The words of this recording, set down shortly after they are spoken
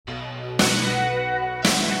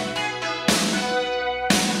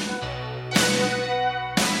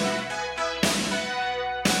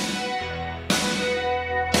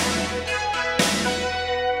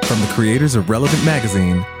creators of Relevant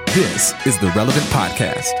Magazine, this is the Relevant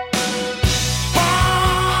Podcast.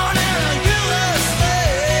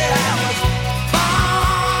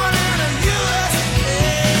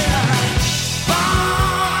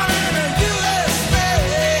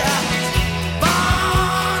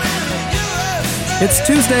 It's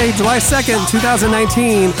Tuesday, July 2nd,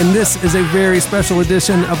 2019, and this is a very special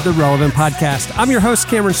edition of the Relevant Podcast. I'm your host,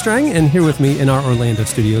 Cameron Strang, and here with me in our Orlando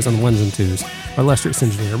studios on the ones and twos, our illustrious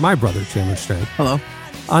engineer, my brother, Cameron Strang. Hello.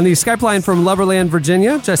 On the Skype line from Loverland,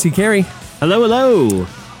 Virginia, Jesse Carey. Hello, hello.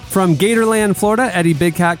 From Gatorland, Florida, Eddie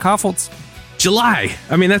Big Cat Koffoltz. July.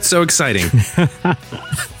 I mean, that's so exciting.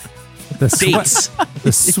 The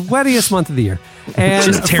sweatiest month of the year. And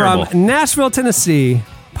Just terrible. from Nashville, Tennessee,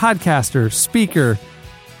 podcaster, speaker,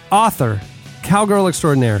 author, cowgirl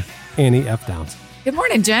extraordinaire, Annie F. Downs. Good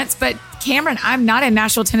morning, gents. But Cameron, I'm not in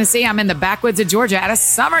Nashville, Tennessee. I'm in the backwoods of Georgia at a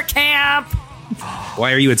summer camp.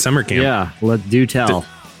 Why are you at summer camp? Yeah, do tell.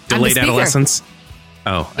 Delayed speaker. adolescence?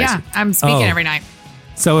 Oh, I Yeah, see. I'm speaking Oh. every night.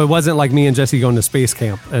 So it wasn't like me and Jesse going to space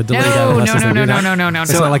camp. No. It's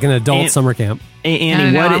not like an adult summer camp.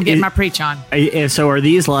 Annie, No, what I'm getting is- my preach on. so are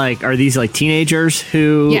these like teenagers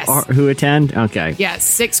who Yes. who attend? Okay. Yeah,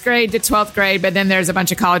 6th grade to 12th grade, but then there's a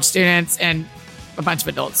bunch of college students and a bunch of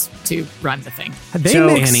adults to run the thing.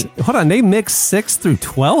 They mix 6th through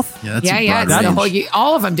 12th? Yeah, it's the whole.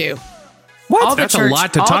 All of them do. What? All the That's a church,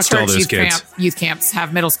 lot to talk to all those youth kids. Youth camps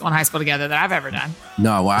have middle school and high school together that I've ever done.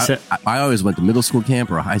 No, well, So- I always went to middle school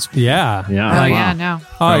camp or a high school. Yeah. Yeah. Oh Wow. yeah, no.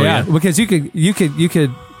 Oh, yeah. yeah. Because you could,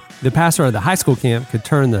 the pastor of the high school camp could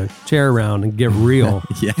turn the chair around and get real.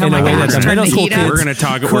 Yeah. In Oh my a way gosh, that the turn middle the school heat up. kids We're going to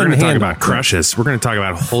talk couldn't handle. about crushes. We're going to talk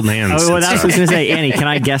about holding hands. Oh, well, and that's what I stuff. was going to say. Annie, can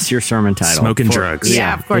I guess your sermon title? Smoking drugs.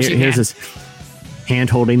 Yeah, of course you Here's can. this: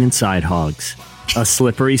 hand-holding and side hogs, a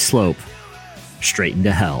slippery slope, straight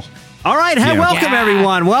into hell. All right, Yeah. welcome Yeah.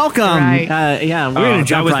 everyone. Welcome. Right. We're going to that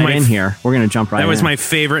jump was right my in here. We're going to jump right in. That was my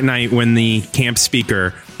favorite night when the camp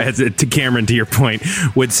speaker, to Cameron, to your point,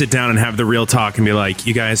 would sit down and have the real talk and be like,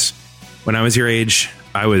 you guys, when I was your age,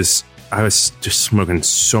 I was just smoking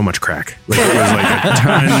so much crack. Like, it was like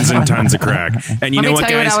tons and tons of crack. And you Let know me what, tell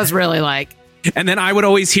you guys? what I was really like. And then I would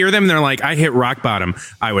always hear them. They're like, I hit rock bottom.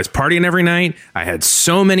 I was partying every night. I had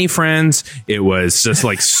so many friends. It was just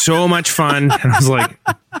like so much fun. And I was like,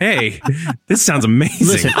 hey, this sounds amazing.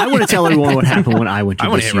 Listen, I want to tell everyone what happened when I went to I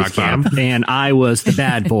wanna this hit rock youth camp, bottom. and I was the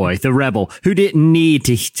bad boy, the rebel, who didn't need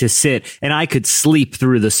to sit, and I could sleep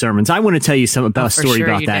through the sermons. I want to tell you a for story sure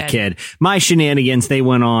about you that did. kid. My shenanigans, they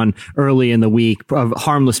went on early in the week, a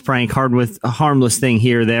harmless prank, a harmless thing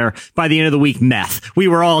here, there. By the end of the week, meth. We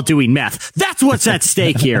were all doing meth. That's what's at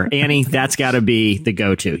stake here. Annie, that's got to be the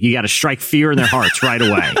go-to. You got to strike fear in their hearts right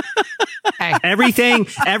away. Hey. Everything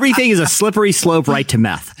is a slippery slope right to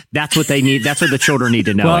meth. That's what they need. That's what the children need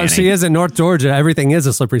to know. Well, Annie. she is in North Georgia. Everything is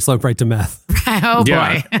a slippery slope right to meth. Oh boy.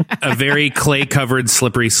 Yeah, a very clay-covered,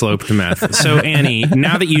 slippery slope to meth. So, Annie,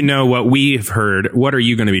 now that you know what we've heard, what are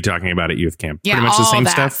you going to be talking about at youth camp? Yeah, Pretty much the all same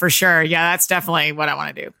that stuff? for sure. Yeah, that's definitely what I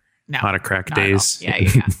want to do. No, A lot of crack not at all. days. Yeah.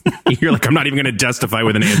 You're like, I'm not even going to justify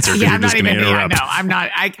with an answer. Yeah, You're I'm just not going to even. Yeah, interrupt. no, I'm not.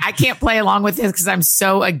 I can't play along with this because I'm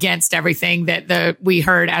so against everything that we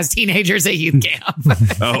heard as teenagers at youth camp.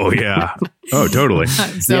 Oh, yeah. Oh, totally.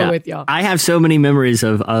 I'm so with y'all. I have so many memories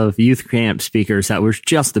of youth camp speakers that were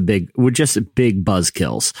just big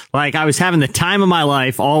buzzkills. Like, I was having the time of my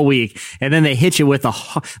life all week, and then they hit you with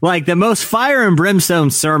the most fire and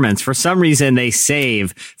brimstone sermons. For some reason, they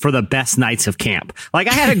save for the best nights of camp. Like,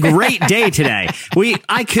 I had a great day today.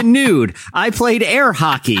 I canoed. I played air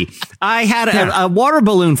hockey. I had a water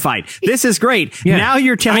balloon fight. This is great. Yeah. Now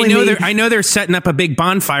you're telling me. I know they're setting up a big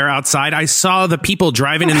bonfire outside. I saw the people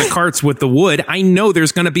driving in the carts with the wood. I know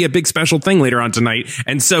there's going to be a big special thing later on tonight.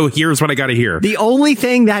 And so here's what I got to hear. The only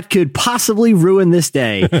thing that could possibly ruin this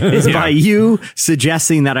day is by you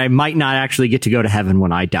suggesting that I might not actually get to go to heaven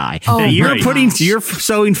when I die. Oh, That you're right. you're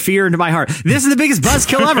sowing fear into my heart. This is the biggest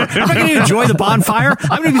buzzkill ever. I'm not going to enjoy the bonfire.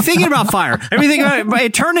 I'm going to be thinking about fire. I'm going to be thinking about my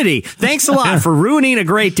eternity. Thanks a lot for ruining a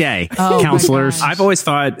great day, Oh, counselors. my gosh. I've always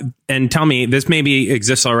thought, and tell me, this maybe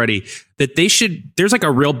exists already, that there's like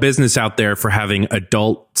a real business out there for having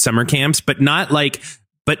adult summer camps, but not like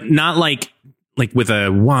with a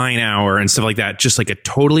wine hour and stuff like that. Just like a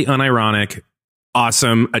totally unironic,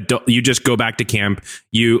 awesome adult. You just go back to camp.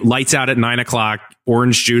 You lights out at 9:00,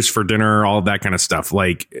 orange juice for dinner, all of that kind of stuff.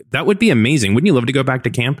 Like, that would be amazing. Wouldn't you love to go back to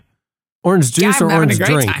camp? Orange Yeah, juice I'm or having orange a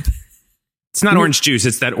great drink? time. It's not orange juice.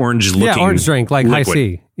 It's that orange looking. Yeah, orange drink, like liquid. high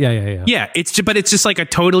C. Yeah. Yeah, but it's just like a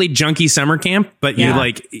totally junky summer camp. But Yeah.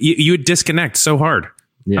 you would disconnect so hard.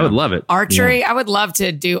 I would love it. Archery. I would love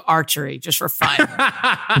to do archery just for fun.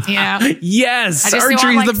 Yes. I just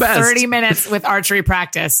Archery want is the best. 30 minutes with archery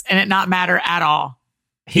practice and it not matter at all.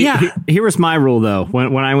 Here was my rule, though.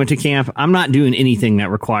 When I went to camp, I'm not doing anything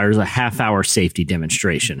that requires a half-hour safety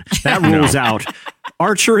demonstration. That rules out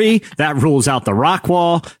archery. That rules out the rock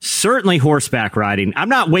wall. Certainly horseback riding. I'm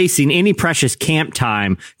not wasting any precious camp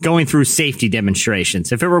time going through safety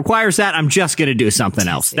demonstrations. If it requires that, I'm just going to do something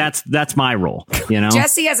else. That's my rule. You know,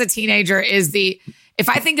 Jesse as a teenager is if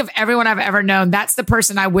I think of everyone I've ever known, that's the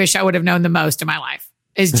person I wish I would have known the most in my life.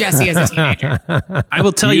 Is Jesse as a teenager. I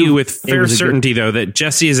will tell you with fair certainty, though, that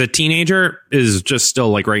Jesse as a teenager is just still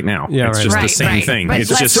like right now. Yeah, it's just the same thing. But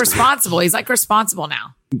it's less just responsible. He's like responsible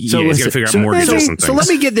now. So he's got to figure out mortgages and things. So let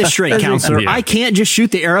me get this straight, counselor. I can't just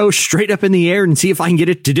shoot the arrow straight up in the air and see if I can get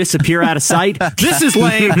it to disappear out of sight. This is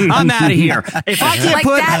lame. I'm out of here. If I can't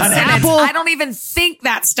put an apple, I don't even think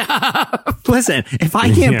that stuff. Listen, if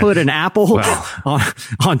I can't put an apple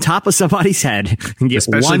on top of somebody's head and get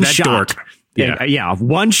one shot. Dork.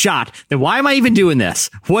 One shot. Then why am I even doing this?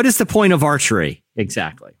 What is the point of archery?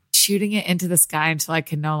 Exactly. Shooting it into the sky until I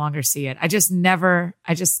can no longer see it. That's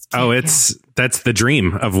the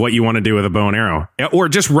dream of what you want to do with a bow and arrow, or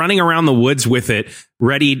just running around the woods with it,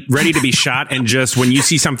 ready to be shot. And just when you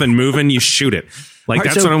see something moving, you shoot it. Like,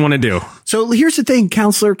 that's what I want to do. So here's the thing,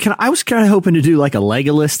 counselor. I was kind of hoping to do like a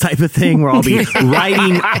Legolas type of thing where I'll be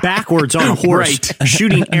riding backwards on a horse,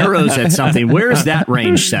 shooting arrows at something. Where is that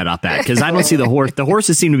range set up at? Because I don't see the horse. The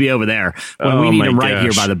horses seem to be over there when we need them right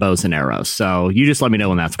here by the bows and arrows. So you just let me know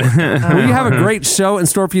when that's working. We have a great show in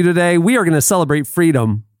store for you today. We are going to celebrate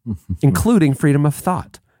freedom, including freedom of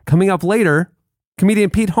thought. Coming up later,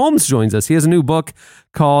 comedian Pete Holmes joins us. He has a new book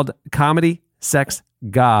called Comedy, Sex,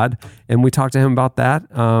 God, and we talked to him about that.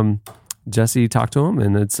 Jesse talked to him,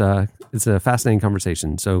 and it's a fascinating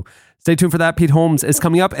conversation. So stay tuned for that. Pete Holmes is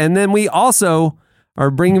coming up, and then we also are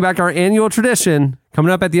bringing back our annual tradition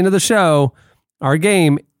coming up at the end of the show. Our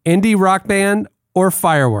game, Indie Rock Band or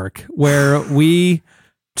Firework, where we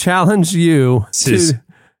challenge you to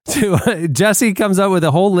Jesse comes up with a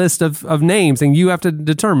whole list of names, and you have to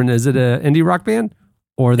determine, is it an indie rock band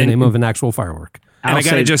or the name of an actual firework? And I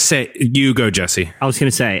got to just say, you go, Jesse. I was going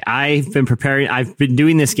to say, I've been preparing. I've been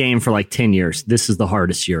doing this game for like 10 years. This is the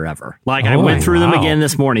hardest year ever. I went through them again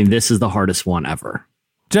this morning. This is the hardest one ever.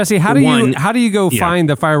 Jesse, how do you go find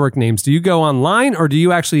the firework names? Do you go online, or do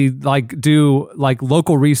you actually do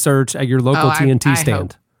local research at your local TNT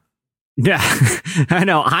stand? Yeah, I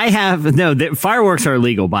know. The fireworks are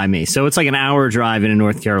illegal by me. So it's like an hour drive into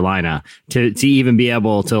North Carolina to even be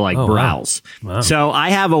able to browse. Wow. So I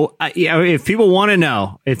have if people want to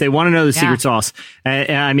know, if they want to know the secret sauce,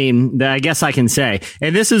 I guess I can say,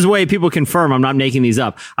 and this is the way people confirm I'm not making these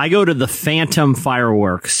up. I go to the Phantom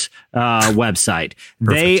Fireworks website.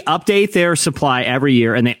 Perfect. They update their supply every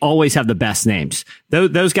year, and they always have the best names.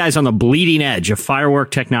 Those guys on the bleeding edge of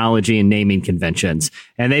firework technology and naming conventions.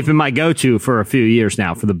 And they've been my go-to for a few years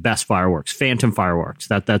now for the best fireworks. Phantom Fireworks.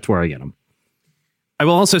 That's where I get them. I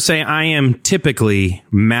will also say I am typically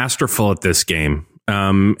masterful at this game,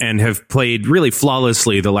 and have played really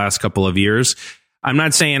flawlessly the last couple of years. I'm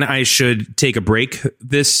not saying I should take a break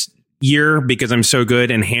this year because I'm so good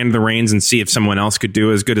and hand the reins and see if someone else could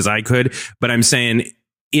do as good as I could. But I'm saying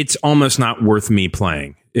it's almost not worth me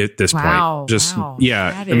playing at this point.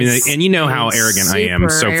 Yeah. I mean, and you know how arrogant I am.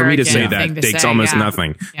 So for me to say that takes almost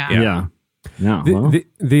nothing. Yeah.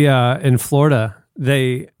 In Florida,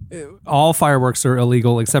 all fireworks are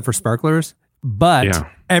illegal except for sparklers. But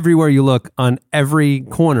everywhere you look, on every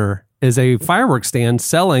corner is a fireworks stand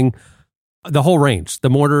selling the whole range, the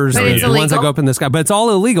mortars, the ones that go up in the sky, but it's all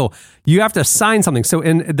illegal. You have to sign something. So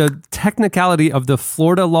in the technicality of the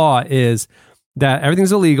Florida law is that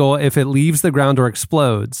everything's illegal if it leaves the ground or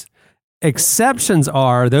explodes. Exceptions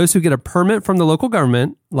are those who get a permit from the local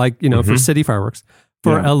government, for city fireworks,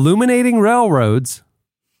 for illuminating railroads,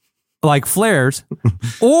 like flares,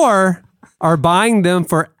 or are buying them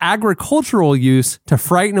for agricultural use to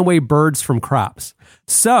frighten away birds from crops.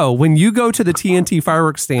 So when you go to the TNT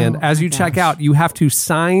fireworks stand, as you check out, you have to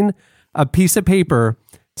sign a piece of paper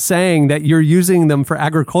saying that you're using them for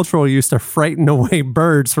agricultural use to frighten away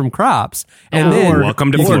birds from crops. And then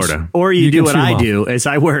welcome to Florida. Or you do what I do, is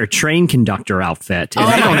I wear a train conductor outfit and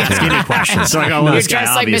I don't ask any questions. So I go, well, this guy,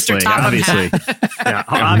 obviously. This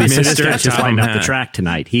guy's just lighting up the track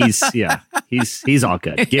tonight. He's all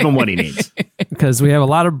good. Give him what he needs. because we have a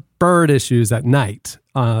lot of bird issues at night,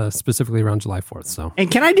 specifically around July 4th. So, and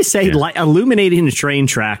can I just say, illuminating a train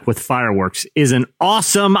track with fireworks is an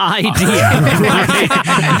awesome idea.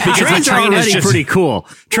 Trains are already pretty cool.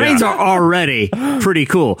 Trains are already pretty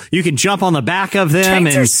cool. You can jump on the back of them.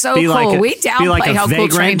 Trains and are so be like cool. a, We downplay how cool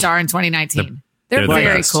vagrant. trains are in 2019. They're the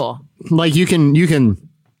very best. cool. Like you can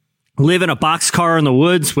live in a boxcar in the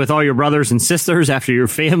woods with all your brothers and sisters after your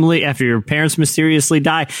parents mysteriously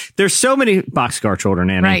die. There's so many boxcar children,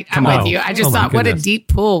 Annie. Right. I'm with you. I just thought, what a deep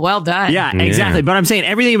pool. Well done. Yeah, exactly. But I'm saying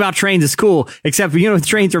everything about trains is cool, except, you know what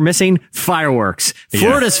trains are missing? Fireworks.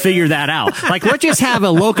 Florida's figured that out. Like, let's just have a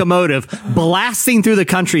locomotive blasting through the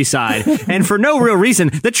countryside, and for no real reason,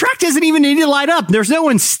 the track doesn't even need to light up. There's no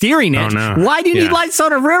one steering it. Oh, no. Why do you need lights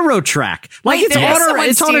on a railroad track? Like, Wait, there is someone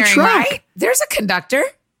it's on a steering, track. right? There's a conductor.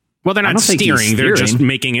 Well, they're I not don't think he's steering. They're just steering.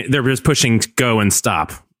 making it. They're just pushing go and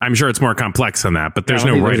stop. I'm sure it's more complex than that, but there's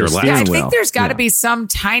no right or left. Yeah, I Steering think wheel. there's got to be some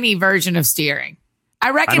tiny version of steering. I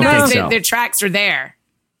think recognize so. that the tracks are there.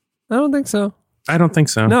 I don't think so. I don't think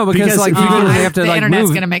so. No, because like you have to the like internet's move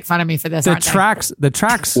going to make fun of me for this. the aren't they? tracks. The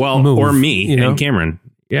tracks. Well, move, or me you know? and Cameron.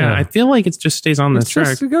 Yeah, Yeah. I feel like it just stays on this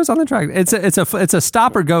track. It goes on the track. It's a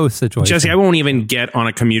stop or go situation. Jesse, I won't even get on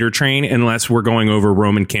a commuter train unless we're going over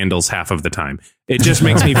Roman candles half of the time. It just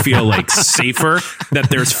makes me feel like safer that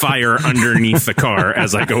there's fire underneath the car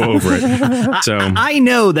as I go over it. So I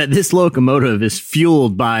know that this locomotive is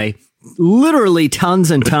fueled by literally tons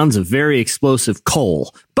and tons of very explosive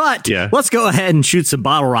coal. But let's go ahead and shoot some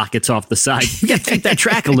bottle rockets off the side. We got to keep that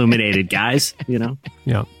track illuminated, guys. You know?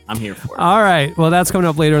 Yeah. I'm here for it. All right. Well, that's coming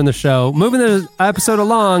up later in the show. Moving the episode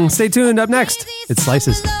along. Stay tuned. Up next, it's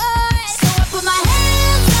Slices.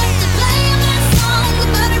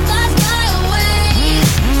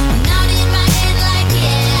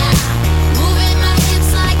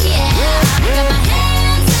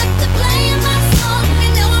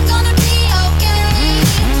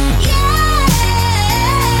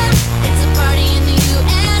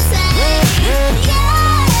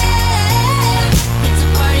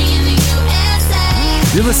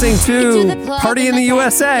 You're listening to Party in the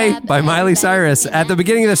USA by Miley Cyrus. At the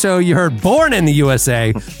beginning of the show, you heard Born in the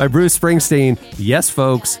USA by Bruce Springsteen. Yes,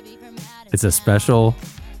 folks, it's a special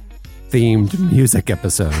themed music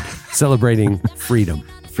episode celebrating freedom.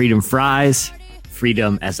 Freedom fries,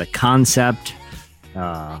 freedom as a concept,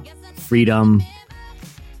 freedom,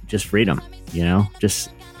 just freedom, you know?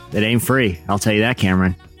 Just, it ain't free. I'll tell you that,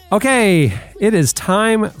 Cameron. Okay, it is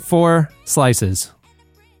time for Slices.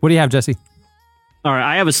 What do you have, Jesse? All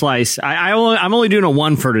right, I have a slice. I'm only doing a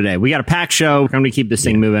one for today. We got a packed show. I'm going to keep this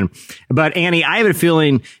thing moving. But Annie, I have a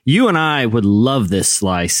feeling you and I would love this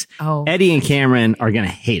slice. Oh. Eddie and Cameron are going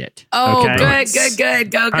to hate it. Oh, okay?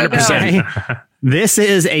 good. Go. 100%. This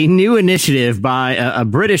is a new initiative by a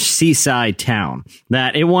British seaside town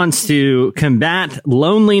that it wants to combat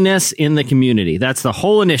loneliness in the community. That's the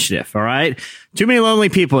whole initiative. All right. Too many lonely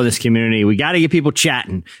people in this community. We got to get people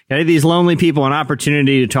chatting. Got to give these lonely people an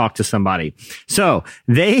opportunity to talk to somebody. So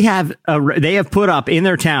they have put up in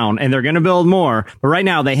their town, and they're going to build more. But right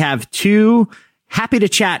now they have 2 happy to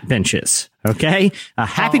chat benches. Okay. A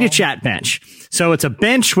happy to chat bench. So it's a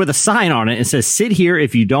bench with a sign on it. It says, sit here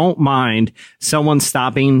if you don't mind someone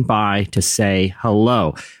stopping by to say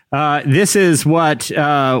hello. This is what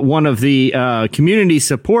one of the community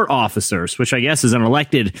support officers, which I guess is an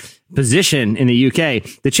elected position in the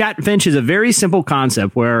UK. The chat bench is a very simple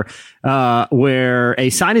concept where a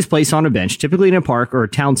sign is placed on a bench, typically in a park or a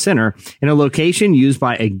town center, in a location used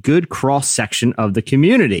by a good cross section of the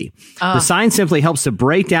community. The sign simply helps to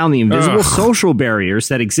break down the invisible social barriers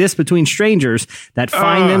that exist between strangers that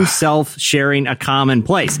find themselves sharing a common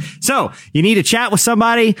place. So you need to chat with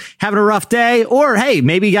somebody, having a rough day, or hey,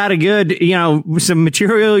 maybe you got a good, some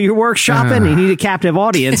material you're workshopping, you need a captive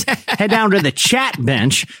audience, head down to the chat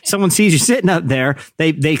bench. Someone sees you sitting up there,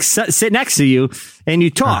 they sit next to you and you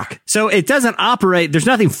talk. So it doesn't operate. There's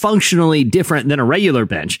nothing functionally different than a regular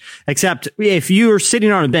bench, except if you're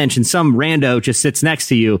sitting on a bench and some rando just sits next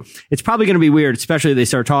to you, it's probably going to be weird, especially if they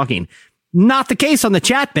start talking. Not the case on the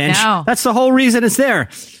chat bench. No. That's the whole reason it's there.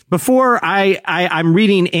 Before I'm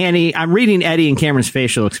reading Eddie and Cameron's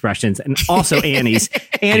facial expressions, and also Annie's.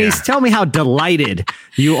 Tell me how delighted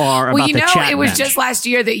you are about the chat bench. It was just last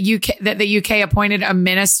year that the UK appointed a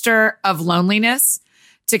minister of loneliness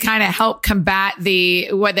to kind of help combat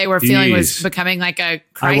what they were feeling was becoming like a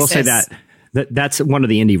crisis. I will say that's one of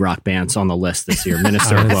the indie rock bands on the list this year.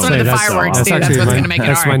 Minister of That's one of the fireworks too. That's what's going to make it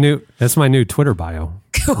hard. That's my new Twitter bio.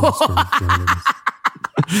 Cool.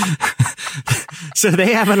 So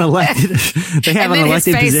they have an elected. His face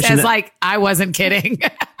position. says, like, I wasn't kidding.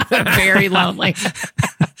 Very lonely.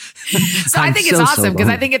 So I think it's awesome because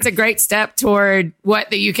I think it's a great step toward what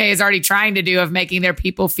the UK is already trying to do of making their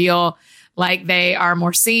people feel like they are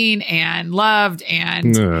more seen and loved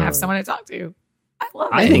and have someone to talk to. I love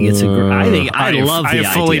it. I think it's a great. I love the idea. I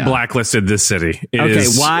have fully blacklisted this city.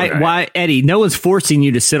 Why, Eddie? No one's forcing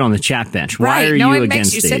you to sit on the chat bench. Why are you against these? No one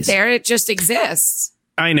makes you sit there. It just exists.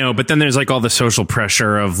 I know, but then there's like all the social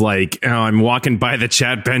pressure of like, oh, I'm walking by the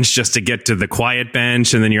chat bench just to get to the quiet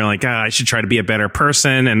bench. And then you're like, I should try to be a better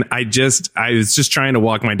person. And I was just trying to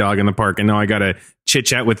walk my dog in the park. And now I got to chit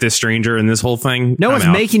chat with this stranger and this whole thing. No one's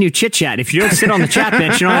making you chit chat. If you don't sit on the chat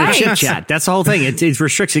bench, you don't have to chit chat. That's the whole thing. It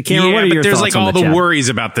restricts the camera. What are your there's thoughts like all on the chat? worries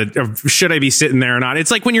about should I be sitting there or not?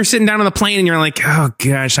 It's like when you're sitting down on the plane and you're like, oh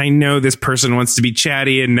gosh, I know this person wants to be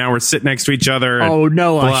chatty and now we're sitting next to each other. Oh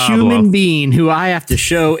no, a human being who I have to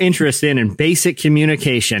show interest in basic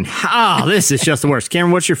communication. This is just the worst.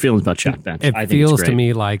 Cameron, what's your feelings about chat bench? It feels to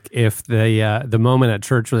me like if the moment at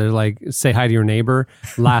church where they're like, say hi to your neighbor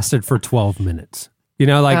lasted for 12 minutes. You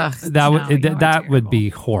know, like that would be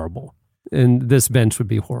horrible. And this bench would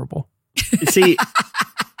be horrible. See,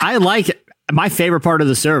 I like it. My favorite part of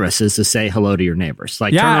the service is to say hello to your neighbors.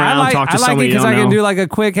 Like, turn around, talk to someone you don't know. I can do like a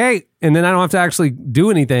quick, hey, and then I don't have to actually do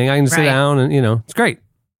anything. I can sit down and, it's great.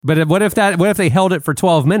 But what if they held it for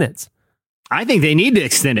 12 minutes? I think they need to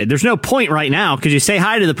extend it. There's no point right now because you say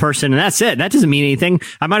hi to the person and that's it. That doesn't mean anything.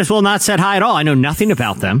 I might as well not say hi at all. I know nothing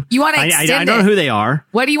about them. You want to extend it? I don't know who they are.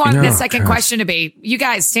 What do you want the second question to be? You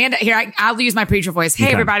guys stand up here. I'll use my preacher voice.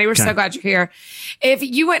 Hey, everybody. We're so glad you're here. If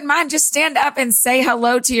you wouldn't mind, just stand up and say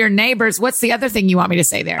hello to your neighbors. What's the other thing you want me to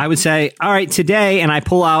say there? I would say, all right, today, and I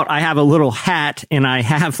pull out, I have a little hat and I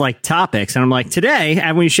have like topics. And I'm like, today,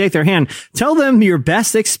 and when you shake their hand, tell them your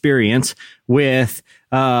best experience with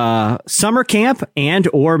summer camp and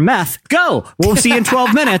or meth. Go. We'll see you in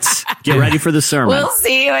 12 minutes. Get ready for the sermon. We'll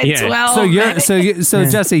see you in 12 minutes. So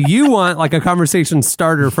Jesse, you want like a conversation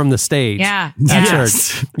starter from the stage. Yeah. At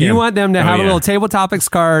church. You want them to have a little table topics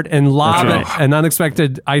card and lob an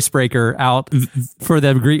unexpected icebreaker out for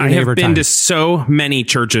them to greet your neighbor. I've been to so many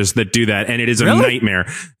churches that do that, and it is a nightmare.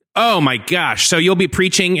 Oh my gosh. So you'll be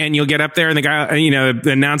preaching and you'll get up there and the guy,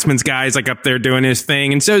 the announcements guy is like up there doing his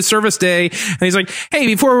thing. And so service day. And he's like, hey,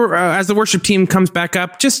 before, as the worship team comes back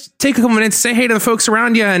up, just take a couple minutes, say hey to the folks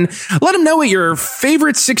around you and let them know what your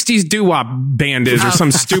favorite 60s doo-wop band is or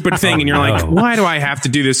some stupid thing. And you're like, why do I have to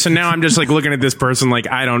do this? So now I'm just like looking at this person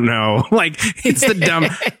like, I don't know. Like it's the dumb.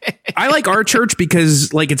 I like our church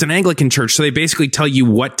because like it's an Anglican church. So they basically tell you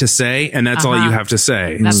what to say and that's all you have to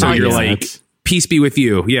say. That's so all you're you like, peace be with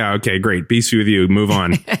you. Yeah. Okay. Great. Peace be with you. Move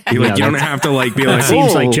on. You don't have to like be like.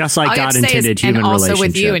 Seems like just like God intended human relationships. And also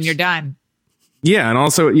with you, and you're done. Yeah, and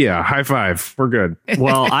also high five. We're good.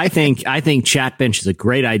 Well, I think chat bench is a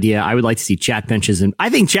great idea. I would like to see chat benches, and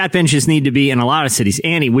I think chat benches need to be in a lot of cities.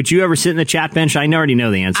 Annie, would you ever sit in the chat bench? I already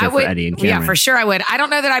know the answer for Eddie and Cameron. Yeah, for sure I would. I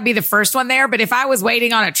don't know that I'd be the first one there, but if I was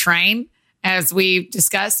waiting on a train, as we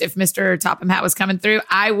discussed, if Mr. Topham Hat was coming through,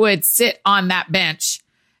 I would sit on that bench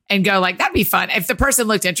and go like, that'd be fun if the person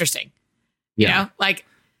looked interesting. You know, like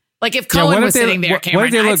if Cohen was sitting there,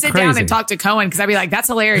 Cameron, I'd sit down and talk to Cohen because I'd be like, that's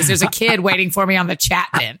hilarious. There's a kid waiting for me on the chat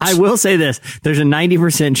bench. I will say this. There's a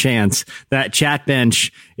 90% chance that chat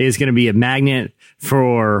bench is going to be a magnet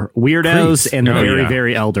for weirdos and the very,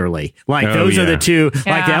 very elderly. Like those are the two,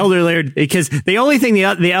 like the elderly, because the only thing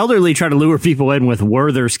the elderly try to lure people in with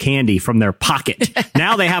Werther's candy from their pocket.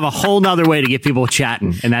 Now they have a whole nother way to get people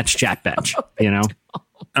chatting, and that's chat bench,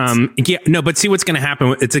 but see what's going to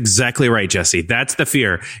happen. It's exactly right, Jesse. That's the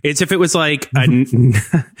fear. It's if it was like,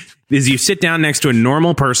 is you sit down next to a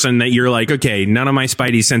normal person that you're like, okay, none of my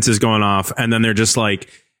spidey senses going off. And then they're just like,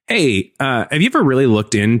 hey, have you ever really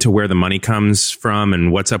looked into where the money comes from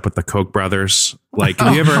and what's up with the Koch brothers? Like,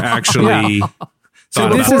 have you ever actually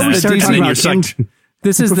thought about that?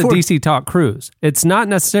 This is the DC Talk cruise. It's not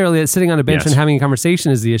necessarily that sitting on a bench and having a conversation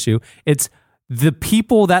is the issue. It's the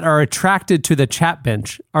people that are attracted to the chat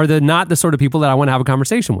bench are not the sort of people that I want to have a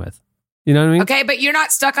conversation with. You know what I mean? Okay, but you're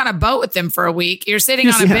not stuck on a boat with them for a week. You're sitting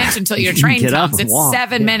on a bench until your train comes. It's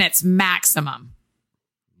 7 minutes maximum.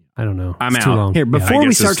 I don't know. I'm out. Too long. Here, before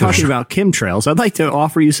we start talking about chemtrails, I'd like to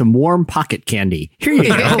offer you some warm pocket candy. Here you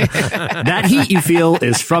go. That heat you feel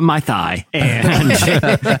is from my thigh. And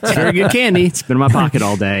it's very good candy. It's been in my pocket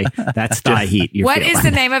all day. That's thigh heat. What is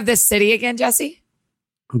the name of this city again, Jesse?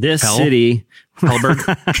 This city, Hellberg.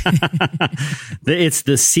 It's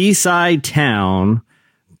the seaside town,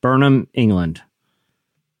 Burnham, England.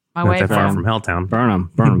 My way Not that far from Helltown.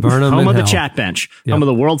 Burnham. Burnham Home of the chat bench. Yep. Home of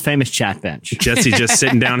the world famous chat bench. Jesse just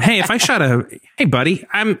sitting down. Hey, if I hey buddy,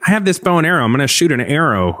 I have this bow and arrow. I'm going to shoot an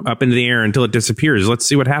arrow up into the air until it disappears. Let's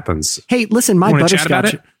see what happens. Hey, listen, my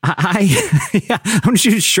butterscotch. Yeah, I'm going to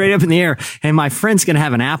shoot it straight up in the air, and my friend's going to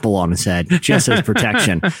have an apple on his head just as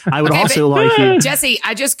protection. I would also like you. Jesse,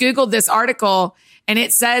 I just Googled this article, and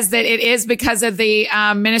it says that it is because of the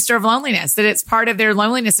Minister of Loneliness, that it's part of their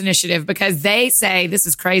loneliness initiative, because they say, this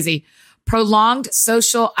is crazy, prolonged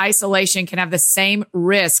social isolation can have the same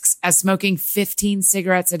risks as smoking 15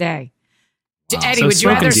 cigarettes a day. Wow. Eddie, So would you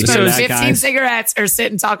rather smoking- smoke so that, 15 cigarettes or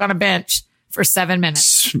sit and talk on a bench for 7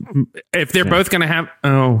 minutes? If they're both going to have,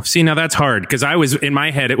 now that's hard, because I was in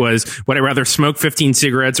my head, it was, would I rather smoke 15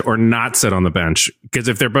 cigarettes or not sit on the bench? Because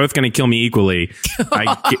if they're both going to kill me equally,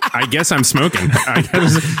 I guess I'm smoking.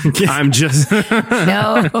 I'm just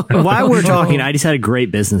No. While we're talking, I just had a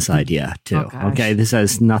great business idea too. Oh, gosh. Okay, this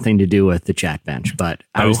has nothing to do with the chat bench, but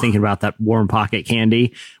I was thinking about that warm pocket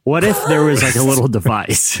candy. What if there was like a little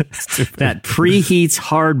device that preheats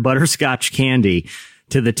hard butterscotch candy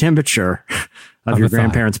to the temperature of your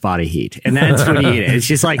grandparents' body heat, and that's what you eat. It's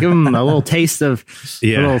just like a little taste of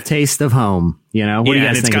home. You know, what do you guys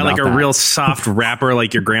and it's think got about like a that? real soft wrapper,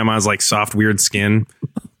 like your grandma's like soft, weird skin.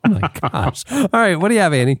 Oh my gosh. All right. What do you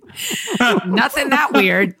have, Annie? Nothing that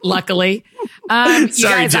weird, luckily. You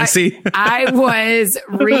Sorry, guys, Jesse. I was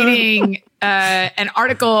reading an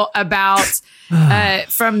article about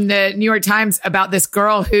from the New York Times about this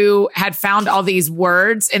girl who had found all these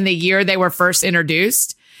words in the year they were first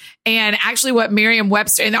introduced. And actually what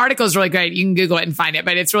Merriam-Webster, and the article is really great. You can Google it and find it,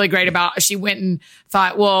 but it's really great about, she went and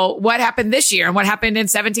thought, well, what happened this year and what happened in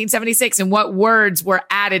 1776 and what words were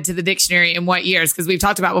added to the dictionary in what years? Because we've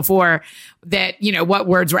talked about before that, what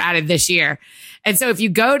words were added this year. And so if you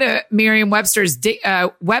go to Merriam-Webster's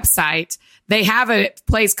website, they have a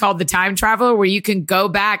place called the Time Traveler where you can go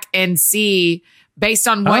back and see based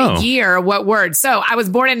on what year, what words. So I was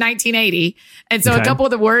born in 1980. And so a couple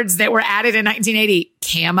of the words that were added in 1980,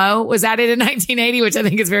 camo was added in 1980, which I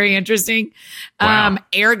think is very interesting. Wow.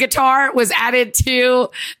 Air guitar was added to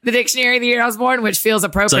the dictionary the year I was born, which feels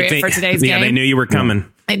appropriate for today's game. Yeah, they knew you were coming.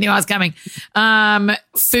 I knew I was coming.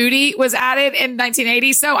 Foodie was added in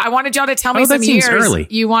 1980. So I wanted y'all to tell me that some seems years early.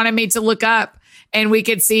 you wanted me to look up and we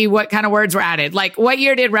could see what kind of words were added. Like what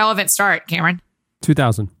year did Relevant start, Cameron?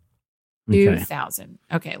 2000. 2000.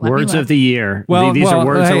 Okay. Let Words me of the year. Well, These are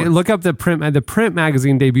words. hey, look up the print. The print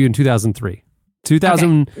magazine debuted in 2003.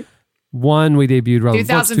 2001 we debuted Relevant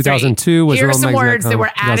Books. 2002 was Here are Relevant some Magazine. words that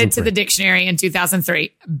were added to 2003. the dictionary in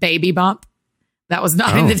 2003. Baby bump. That was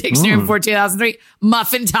not in the dictionary before 2003.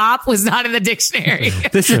 Muffin top was not in the dictionary.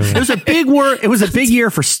 It was a big word. It was a big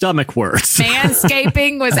year for stomach words.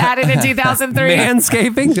 Manscaping was added in 2003.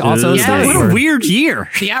 Manscaping also. Yes. a What word. a weird year.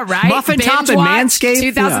 Yeah, right. Muffin Binge top and watch, Manscaped.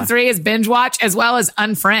 2003 is binge watch as well as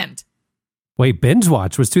unfriend. Wait, binge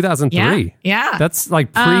watch was 2003. Yeah. That's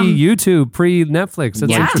like pre YouTube, pre Netflix.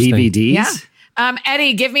 That's Yeah. interesting. DVDs. Yeah.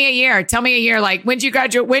 Eddie, give me a year. Tell me a year. Like when did you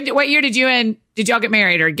graduate? What year did y'all get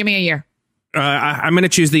married, or give me a year? I'm going to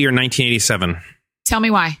choose the year 1987. Tell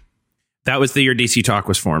me why. That was the year DC Talk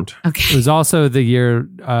was formed. It Okay. was also the year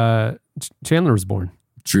Chandler was born.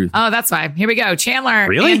 Truth. Oh, that's why. Here we go. Chandler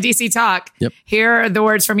Really? and DC Talk. Yep. Here are the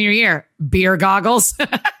words from your year. Beer goggles.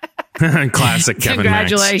 Classic Kevin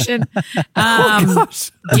Max. Congratulations.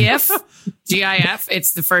 GIF. GIF.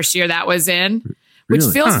 It's the first year that was in, which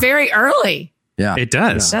Really? feels very early, Yeah. It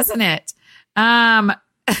does. doesn't it?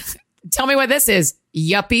 Tell me what this is.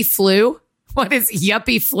 Yuppie flu. What is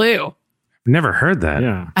yuppie flu? Never heard that.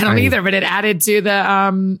 Yeah. I don't either, but it added to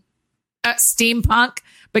the steampunk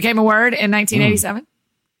became a word in 1987.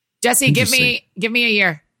 Jesse, give me a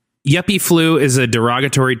year. Yuppie flu is a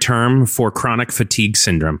derogatory term for chronic fatigue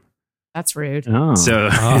syndrome. That's rude. Oh. So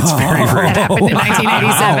it's very rude. That happened in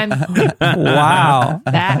 1987. Wow.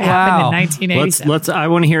 That happened Wow. in 1987. Let's. I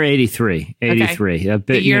want to hear 83. 83. A bit,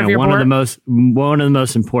 The year of your one of birth? the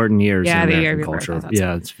most important years Yeah, in the year of American your birth. culture. I thought so.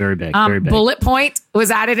 Yeah, it's very big. Very big. Bullet point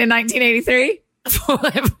was added in 1983.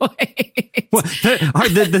 Bullet point.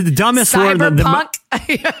 the dumbest word. Cyberpunk.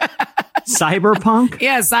 Cyberpunk.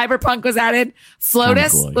 Yeah, cyberpunk was added. Flotus Kinda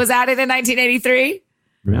cool. was added in 1983.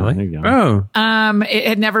 Really? There you go. Oh, It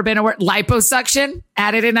had never been a word. Liposuction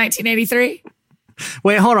added in 1983.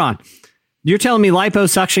 Wait, hold on. You're telling me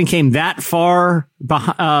liposuction came that far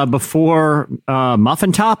before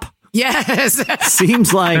muffin top? Yes.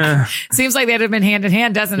 Seems like Seems like they'd have been hand in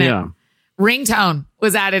hand, doesn't it? yeah. Ringtone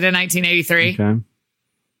was added in 1983. Okay.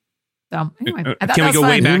 So anyway, I thought can that we was go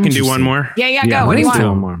way fun. back and do one more? Yeah, go. What do you let's want?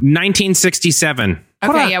 one more. 1967.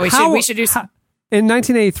 Hold Okay, on. yeah, we How- should do some. In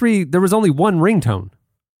 1983, there was only one ringtone.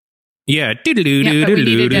 Yeah. Yeah, but we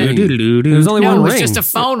needed to- There was only No, one it was ring. just a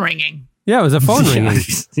phone ringing. Yeah, it was a phone ringing.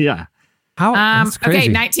 Yeah. How? That's Okay,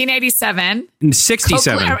 crazy. 1987.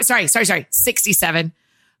 67. Sorry, 67.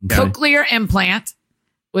 Okay. Cochlear implant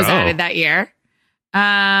was added that year.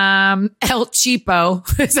 El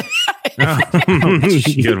Cheapo was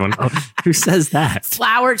added. Good one. Who says that?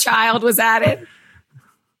 Flower Child was added.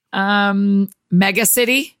 Mega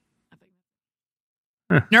City.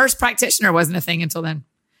 Nurse practitioner wasn't a thing until then.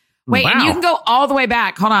 Wait, and you can go all the way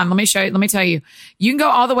back. Hold on. Let me show you. Let me tell you. You can go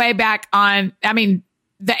all the way back on,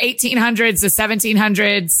 the 1800s, the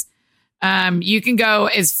 1700s. You can go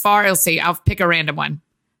as far, let's see, I'll pick a random one.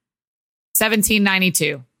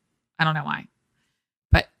 1792. I don't know why.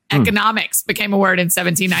 But economics became a word in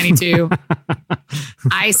 1792.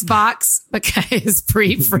 Icebox is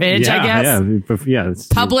pre-fridge, I guess. Yeah.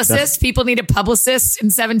 Publicist. People needed publicists in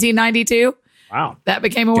 1792. Wow. That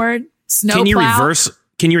became a word. Snowplow.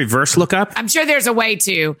 Can you reverse look up? I'm sure there's a way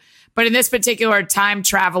to, but in this particular time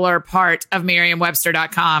traveler part of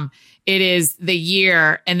Merriam-Webster.com, it is the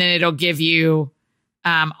year, and then it'll give you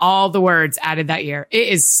all the words added that year. It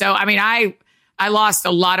is so. I lost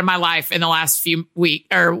a lot of my life in the last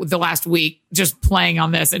the last week just playing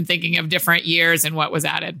on this and thinking of different years and what was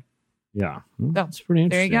added. Yeah, that's pretty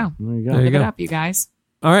interesting. There you go. Give it up, you guys.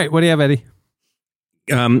 All right, what do you have, Eddie?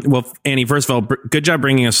 Well, Annie, first of all, good job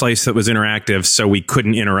bringing a slice that was interactive so we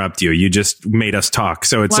couldn't interrupt you. You just made us talk.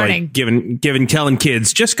 So it's like telling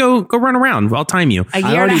kids, just go run around. I'll time you. A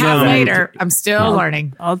year and a half later, I'm still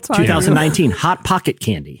learning. I'll time 2019, Hot Pocket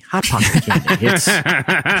candy. Hot Pocket candy. It's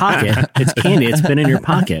pocket. It's candy. It's been in your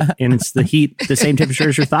pocket. And it's the same temperature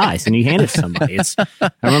as your thighs. And you hand it to somebody.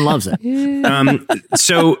 Everyone loves it.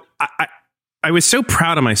 So I was so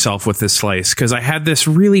proud of myself with this slice because I had this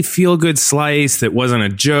really feel good slice that wasn't a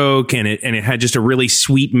joke and it had just a really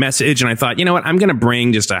sweet message. And I thought, you know what, I'm going to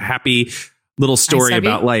bring just a happy little story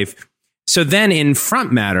about life. So then in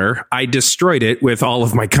front matter, I destroyed it with all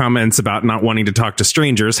of my comments about not wanting to talk to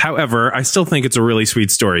strangers. However, I still think it's a really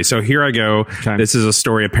sweet story. So here I go. Okay. This is a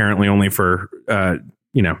story apparently only for,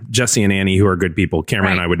 Jesse and Annie, who are good people.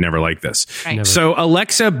 Cameron and I would never like this. Right. So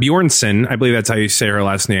Alexa Bjornsson, I believe that's how you say her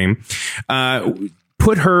last name,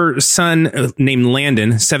 put her son named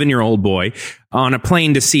Landon, 7-year-old boy, on a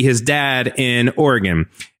plane to see his dad in Oregon.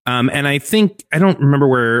 And I don't remember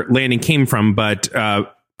where Landon came from, but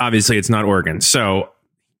obviously it's not Oregon. So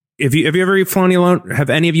have you ever flown alone? Have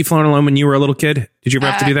any of you flown alone when you were a little kid? Did you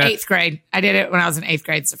ever have to do that? 8th grade. I did it when I was in 8th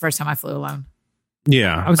grade. It's the first time I flew alone.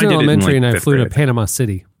 Yeah. I was in elementary and I flew to Panama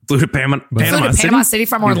City. Flew to Panama City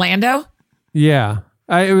from Orlando? Yeah.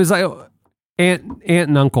 It was like aunt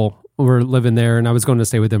and uncle were living there, and I was going to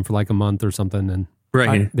stay with them for like a month or something. And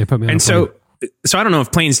they put me on a plane. So I don't know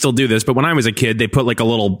if planes still do this, but when I was a kid, they put like a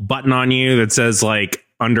little button on you that says like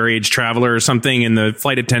underage traveler or something, and the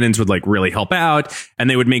flight attendants would like really help out, and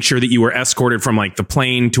they would make sure that you were escorted from like the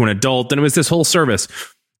plane to an adult, and it was this whole service.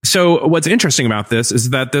 So what's interesting about this is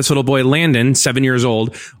that this little boy, Landon, 7 years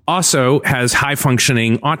old, also has high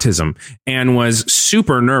functioning autism and was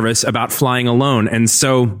super nervous about flying alone. And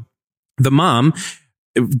so the mom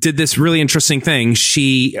did this really interesting thing.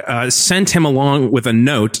 She sent him along with a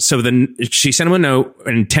note. So then she sent him a note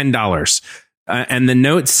and $10. And the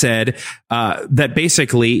note said that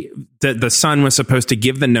basically the son was supposed to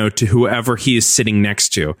give the note to whoever he is sitting next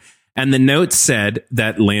to. And the note said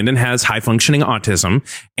that Landon has high functioning autism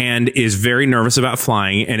and is very nervous about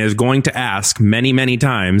flying and is going to ask many, many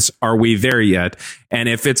times, are we there yet? And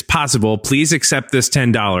if it's possible, please accept this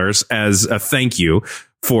 $10 as a thank you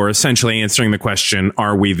for essentially answering the question,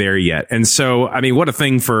 are we there yet? And so, I mean, what a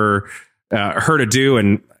thing for her to do.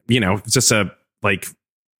 And, it's just an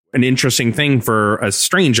interesting thing for a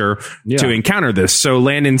stranger to encounter this. So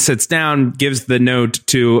Landon sits down, gives the note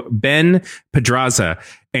to Ben Pedraza.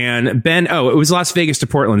 And Ben, it was Las Vegas to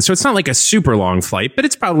Portland. So it's not like a super long flight, but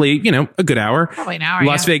it's probably, a good hour. Probably an hour.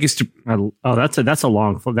 Las Vegas to... that's a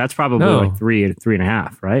long flight. That's probably like three and a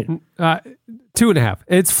half, right? 2.5.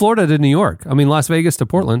 It's Florida to New York. I mean, Las Vegas to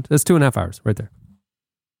Portland. That's 2.5 hours right there.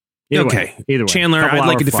 Either way. Chandler, I'd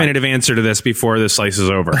like a definitive answer to this before this slice is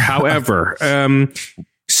over. However,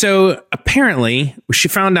 so apparently she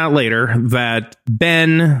found out later that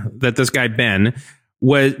this guy Ben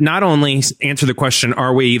was not only answered the question,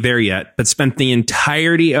 are we there yet, but spent the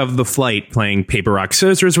entirety of the flight playing paper, rock,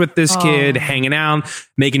 scissors with this kid, hanging out,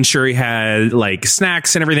 making sure he had like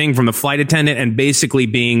snacks and everything from the flight attendant, and basically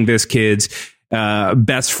being this kid's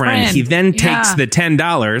best friend. He then takes the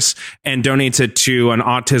 $10 and donates it to an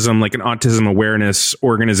autism awareness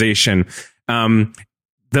organization.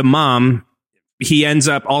 The mom, he ends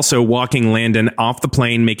up also walking Landon off the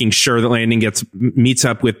plane, making sure that Landon meets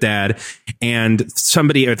up with dad. And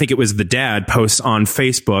somebody, I think it was the dad, posts on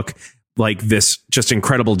Facebook like this just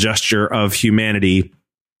incredible gesture of humanity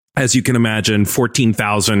as you can imagine,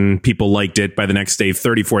 14,000 people liked it. By the next day,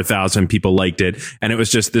 34,000 people liked it. And it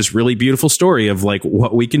was just this really beautiful story of like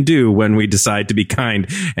what we can do when we decide to be kind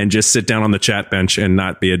and just sit down on the chat bench and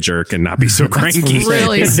not be a jerk and not be so cranky.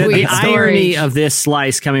 Really sweet The story. irony of this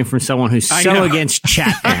slice coming from someone who's so against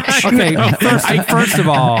chat bench. Okay, first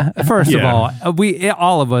of all, we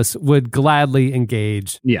all of us would gladly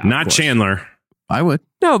engage. Yeah, Not Chandler. I would.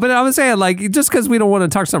 No, but I was saying, like, just because we don't want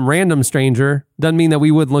to talk to some random stranger doesn't mean that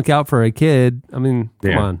we wouldn't look out for a kid. I mean,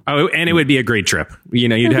 come on. Oh, and it would be a great trip. You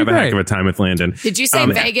know, you'd That'd have be a heck great. of a time with Landon. Did you say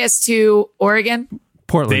Vegas to Oregon?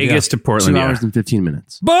 Portland, Vegas to Portland. 2 hours and 15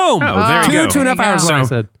 minutes. Boom. Oh, there you go. 2.5 hours. What I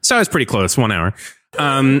said. So I was pretty close, 1 hour.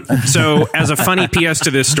 So as a funny PS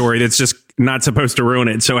to this story, that's just not supposed to ruin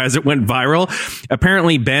it. So as it went viral,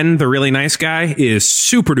 apparently Ben, the really nice guy, is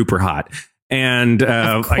super duper hot. And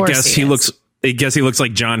I guess he looks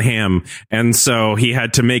like John Hamm. And so he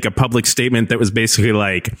had to make a public statement that was basically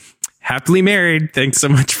like, happily married. Thanks so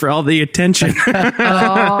much for all the attention.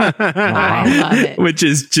 I love it. Which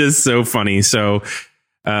is just so funny. So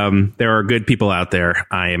there are good people out there.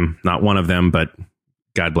 I am not one of them, but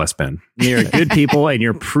God bless Ben. You're good people, and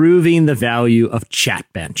you're proving the value of Chat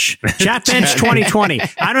Bench. Chat Bench 2020.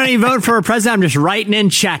 I don't even vote for a president. I'm just writing in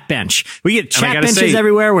Chat Bench. We get chat benches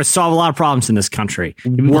everywhere. We solve a lot of problems in this country.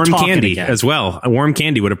 Warm candy as well. Warm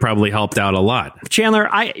candy would have probably helped out a lot. Chandler,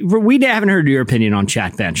 we haven't heard your opinion on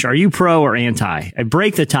Chat Bench. Are you pro or anti?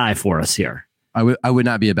 Break the tie for us here. I would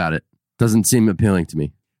not be about it. Doesn't seem appealing to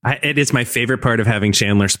me. It is my favorite part of having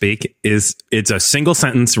Chandler speak. Is it's a single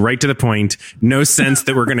sentence, right to the point. No sense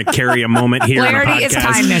that we're going to carry a moment here. Clarity is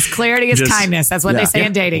kindness. Clarity is kindness. That's what they say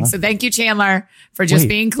in dating. So thank you, Chandler, for just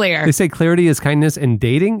being clear. They say clarity is kindness in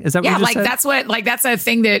dating. Is that what you just said? that's a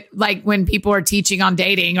thing that like when people are teaching on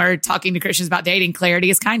dating or talking to Christians about dating, clarity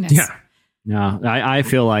is kindness. Yeah. No, I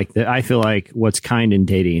feel like that. I feel like what's kind in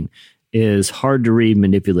dating is hard to read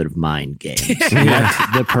manipulative mind games.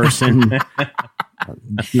 Let the person,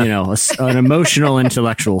 an emotional,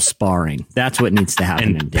 intellectual sparring. That's what needs to happen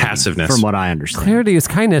in dating, passiveness. from what I understand. Clarity is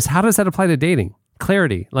kindness. How does that apply to dating?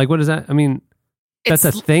 Clarity. Like, what is that? I mean, that's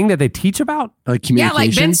a thing that they teach about? Like communication? Yeah,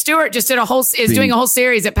 like Ben Stewart just did doing a whole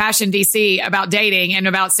series at Passion DC about dating and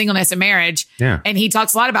about singleness and marriage. Yeah. And he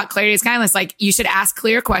talks a lot about clarity is kindness. Like you should ask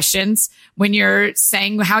clear questions when you're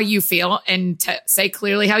saying how you feel and say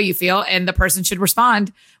clearly how you feel. And the person should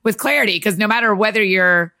respond with clarity because no matter whether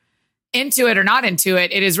you're into it or not into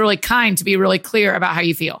it, it is really kind to be really clear about how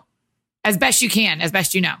you feel as best you can, as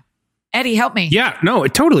best you know. Eddie, help me. Yeah, no,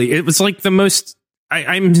 totally. It was like the most,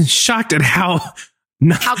 I'm shocked at how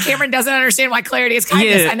Cameron doesn't understand why clarity is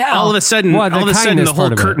kindness. I know. All of a sudden, the whole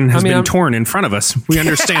curtain has been torn in front of us. We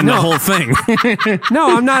understand the whole thing.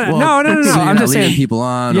 No, I'm not. Well, no. So I'm just saying people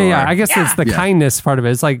on. Yeah. I guess it's the kindness part of it.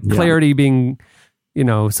 It's like clarity being,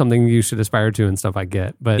 something you should aspire to and stuff I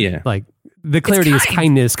get. But like the clarity is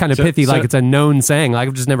kindness, kind of pithy, like it's a known saying. Like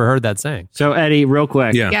I've just never heard that saying. So Eddie, real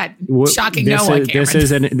quick. Yeah. Shocking no one,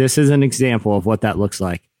 Cameron. This is an example of what that looks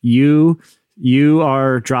like. You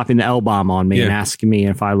are dropping the L-bomb on me and asking me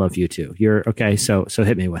if I love you too. You're okay. So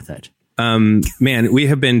hit me with it. Man, we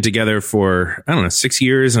have been together for, 6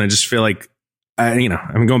 years. And I just feel like,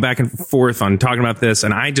 I'm going back and forth on talking about this.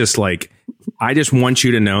 And I just want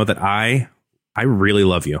you to know that I really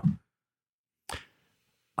love you.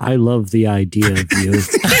 I love the idea of you.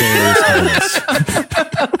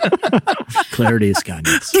 Clarity is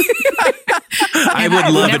kindness. I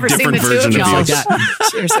would love a different version of you.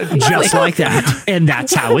 Just like that. And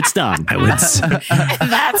that's how it's done. That's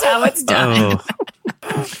how it's done.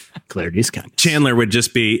 Clarity is kindness. Chandler would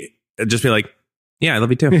just be like, yeah, I love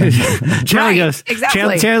you too. Chandler goes,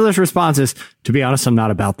 exactly. Chandler's response is, to be honest, I'm not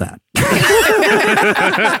about that.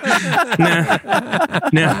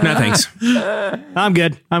 No, thanks. I'm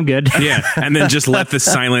good. Yeah. And then just let the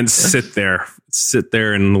silence sit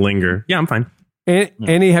there and linger. Yeah, I'm fine.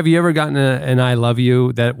 Annie, have you ever gotten an I love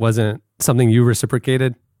you that wasn't something you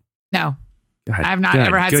reciprocated? No. I have not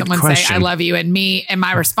ever had someone say I love you and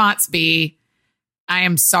my response be, I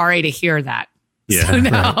am sorry to hear that. Yeah. So,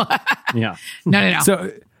 no. Right. Yeah.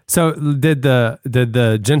 No. So did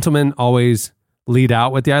the gentleman always lead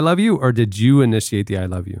out with the I love you, or did you initiate the I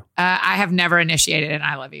love you? I have never initiated an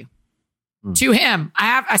I love you. To him.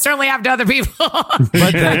 I certainly have to other people. but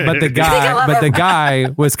the guy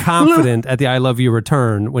was confident at the I love you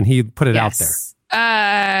return when he put it out there.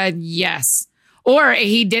 Yes. Or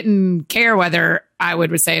he didn't care whether I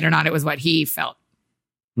would say it or not. It was what he felt.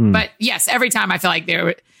 But yes, every time I feel like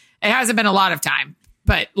it hasn't been a lot of time,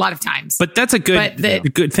 but a lot of times. But that's a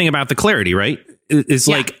good thing about the clarity, right? It's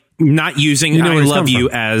like not using I love you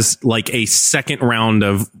as like a second round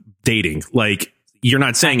of dating. Like you're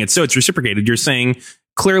not saying it so it's reciprocated. You're saying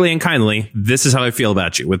clearly and kindly, this is how I feel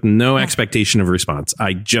about you, with no expectation of response.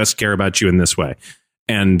 I just care about you in this way.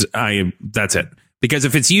 And that's it. Because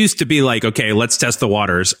if it's used to be like, okay, let's test the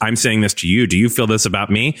waters. I'm saying this to you. Do you feel this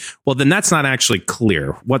about me? Well, then that's not actually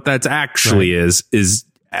clear. What that's actually is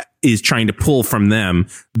trying to pull from them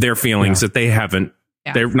their feelings that they haven't,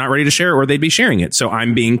 they're not ready to share, or they'd be sharing it. So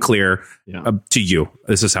I'm being clear to you.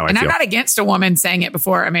 This is how I feel. And I'm not against a woman saying it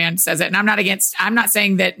before a man says it. And I'm not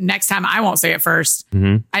saying that next time I won't say it first.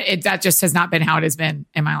 That just has not been how it has been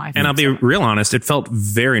in my life. And I'll be real honest. It felt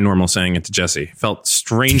very normal saying it to Jesse. Felt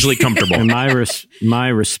strangely comfortable. And my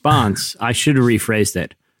response, I should have rephrased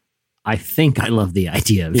it. I think I love the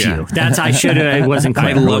idea of you. That's, it wasn't clear.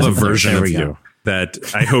 I love a version of you that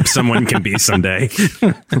I hope someone can be someday.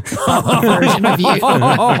 Version of you.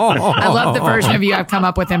 I love the version of you I've come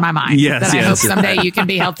up with in my mind. That I hope someday you can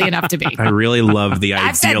be healthy enough to be. I really love the idealized.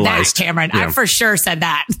 I've said that, Cameron. I've for sure said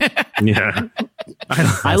that.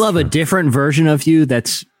 I love a different version of you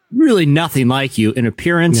that's really nothing like you in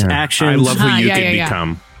appearance, actions. I love who you can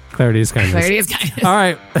become. Clarity is kindness. Clarity is kindness. All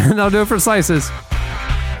right. That'll do it for Slices.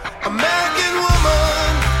 American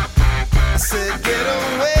woman, I said get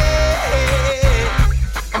away.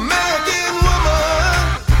 American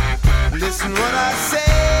woman, listen what I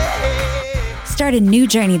say. Start a new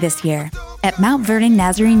journey this year. At Mount Vernon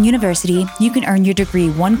Nazarene University, you can earn your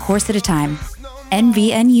degree one course at a time.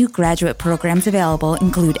 NVNU graduate programs available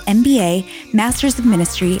include MBA, Masters of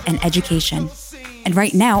Ministry, and Education. And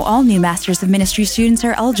right now, all new Masters of Ministry students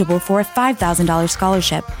are eligible for a $5,000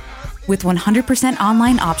 scholarship. With 100%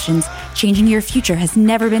 online options, changing your future has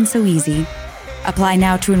never been so easy. Apply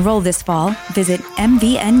now to enroll this fall. Visit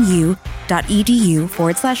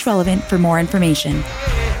mvnu.edu/relevant for more information.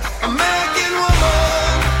 American woman,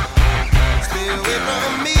 stay away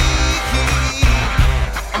from me.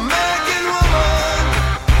 American woman,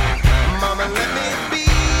 mama, let me be.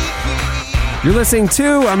 You're listening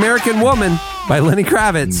to American Woman by Lenny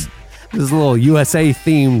Kravitz. This is a little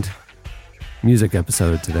USA-themed music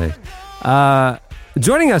episode today.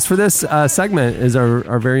 Joining us for this segment is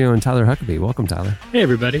our very own Tyler Huckabee. Welcome, Tyler. Hey,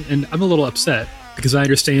 everybody. And I'm a little upset because I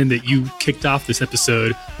understand that you kicked off this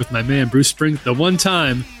episode with my man, Bruce Springsteen. The one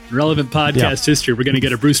time in relevant podcast history, we're going to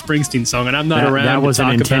get a Bruce Springsteen song, and I'm not around. That was to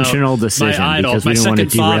talk an intentional about decision my idol, because my we didn't want to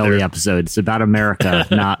second derail father. the episode. It's about America,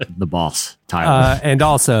 not the boss, Tyler. And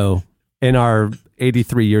also, in our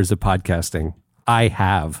 83 years of podcasting, I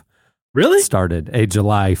have Really? started a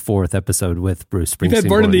July 4th episode with Bruce Springsteen. You've been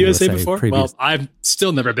born in the USA before? Previous. Well, I've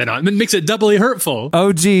still never been on. It makes it doubly hurtful.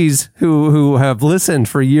 OGs who have listened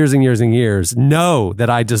for years and years and years know that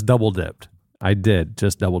I just double dipped. I did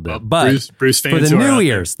just double dip. But Bruce fans for the who are New out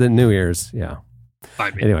Year's, yeah.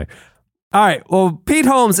 Find me. Anyway. All right. Well, Pete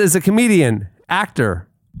Holmes is a comedian, actor,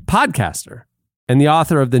 podcaster, and the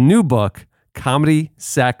author of the new book, Comedy,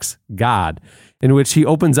 Sex, God, in which he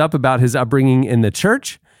opens up about his upbringing in the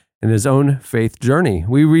church and his own faith journey.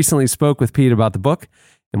 We recently spoke with Pete about the book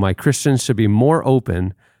and why Christians should be more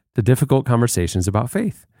open to difficult conversations about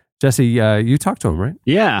faith. Jesse, you talked to him, right?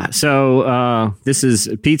 Yeah. So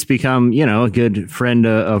Pete's become, a good friend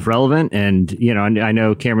of Relevant. And, I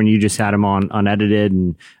know, Cameron, you just had him on unedited.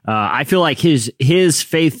 And I feel like his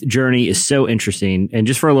faith journey is so interesting. And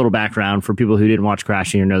just for a little background for people who didn't watch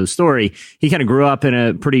Crashing or know the story, he kind of grew up in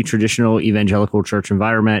a pretty traditional evangelical church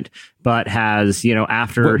environment, but has,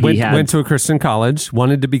 after went to a Christian college, briefly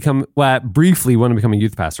wanted to become a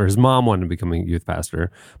youth pastor. His mom wanted to become a youth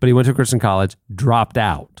pastor, but he went to a Christian college, dropped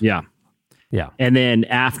out. Yeah. And then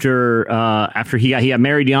after he got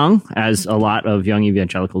married young, as a lot of young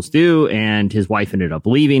evangelicals do, and his wife ended up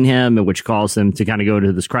leaving him, which caused him to kind of go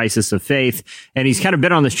to this crisis of faith. And he's kind of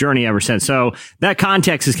been on this journey ever since. So that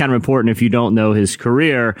context is kind of important if you don't know his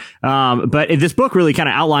career. But this book really kind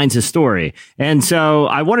of outlines his story. And so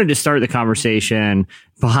I wanted to start the conversation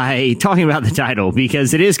by talking about the title,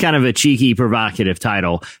 because it is kind of a cheeky, provocative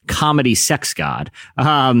title, Comedy Sex God.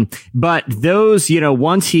 But those,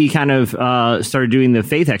 once he kind of started doing the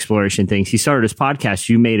faith exploration things, he started his podcast,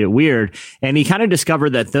 You Made It Weird, and he kind of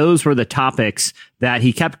discovered that those were the topics that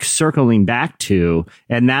he kept circling back to,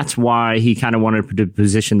 and that's why he kind of wanted to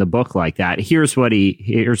position the book like that. Here's what he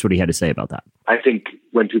had to say about that. I think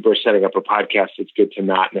when people are setting up a podcast, it's good to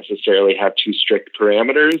not necessarily have too strict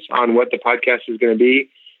parameters on what the podcast is going to be,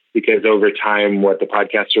 because over time, what the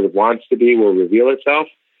podcast sort of wants to be will reveal itself.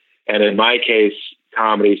 And in my case,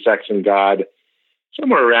 comedy, sex, and God,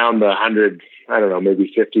 somewhere around the 100, I don't know,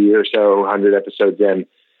 maybe 50 or so, 100 episodes in,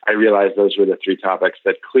 I realized those were the three topics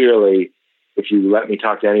that clearly, if you let me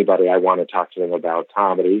talk to anybody, I want to talk to them about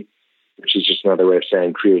comedy, which is just another way of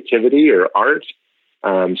saying creativity or art.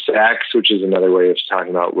 sex, which is another way of talking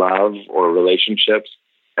about love or relationships,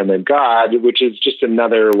 and then God, which is just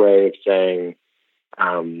another way of saying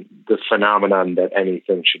the phenomenon that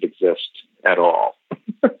anything should exist at all.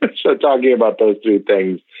 So talking about those three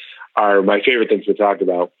things are my favorite things to talk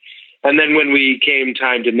about. And then when we came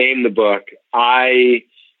time to name the book, I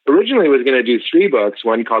originally was going to do 3 books,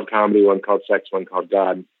 one called Comedy, one called Sex, one called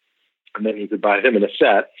God. And then you could buy them in a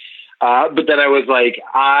set. But then I was like,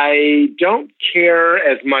 I don't care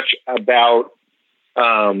as much about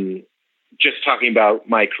just talking about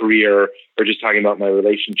my career or just talking about my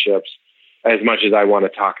relationships as much as I want to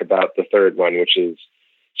talk about the third one, which is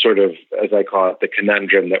sort of, as I call it, the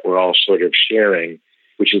conundrum that we're all sort of sharing,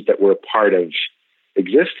 which is that we're part of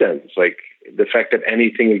existence. Like the fact that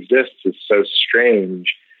anything exists is so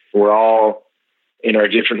strange. We're all in our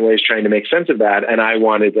different ways trying to make sense of that. And I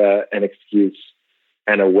wanted an excuse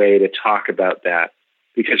and a way to talk about that.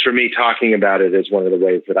 Because for me, talking about it is one of the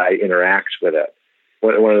ways that I interact with it.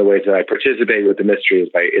 One of the ways that I participate with the mystery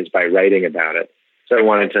is by writing about it. So I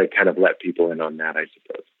wanted to kind of let people in on that, I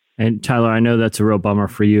suppose. And Tyler, I know that's a real bummer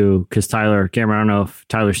for you because Cameron, I don't know if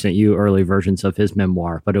Tyler sent you early versions of his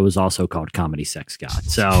memoir, but it was also called Comedy, Sex, God.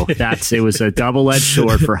 So it was a double-edged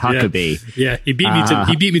sword for Huckabee. Yeah, he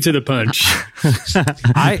beat me to the punch.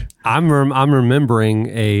 I'm remembering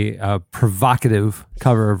a provocative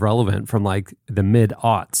cover of Relevant from like the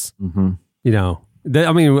mid-aughts. Mm-hmm. You know,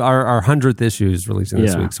 our 100th issue is releasing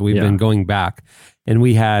this week, so we've been going back, and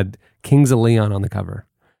we had Kings of Leon on the cover.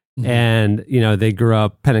 Mm-hmm. And, you know, they grew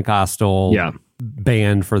up Pentecostal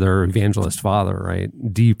band for their evangelist father,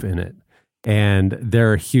 right? Deep in it. And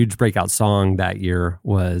their huge breakout song that year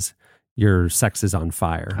was Your Sex is on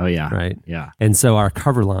Fire. Oh, yeah. Right? Yeah. And so our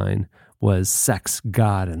cover line was Sex,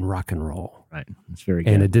 God, and Rock and Roll. Right. That's very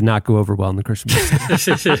good. And it did not go over well in the Christian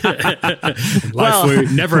bookstore.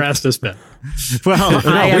 Lifeway never asked us back. Well,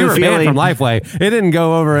 we were banned from Lifeway. It didn't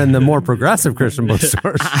go over in the more progressive Christian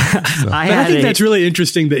bookstores. I think that's really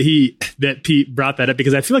interesting that Pete brought that up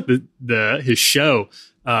because I feel like his show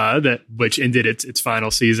which ended its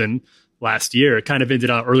final season last year, kind of ended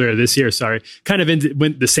out earlier this year.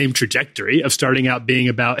 Went the same trajectory of starting out being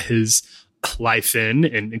about his life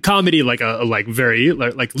in comedy, like very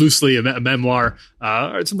loosely a memoir,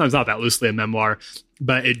 or sometimes not that loosely a memoir,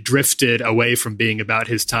 but it drifted away from being about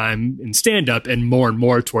his time in stand-up and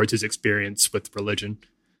more towards his experience with religion.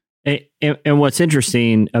 And what's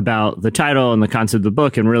interesting about the title and the concept of the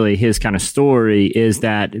book and really his kind of story is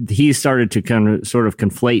that he started to kind of sort of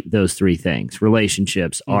conflate those three things: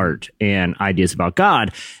 relationships, art, and ideas about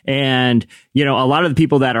God. And, you know, a lot of the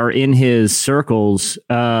people that are in his circles,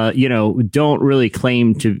 don't really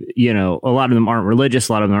claim to, a lot of them aren't religious.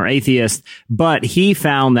 A lot of them are atheists. But he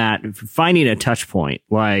found that finding a touch point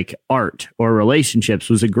like art or relationships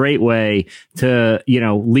was a great way to,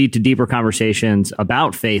 lead to deeper conversations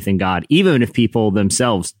about faith in God, even if people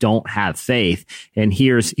themselves don't have faith. And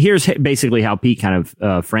here's basically how Pete kind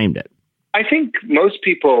of framed it. I think most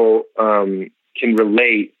people can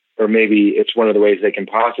relate, or maybe it's one of the ways they can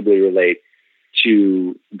possibly relate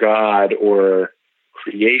to God or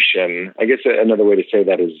creation. I guess another way to say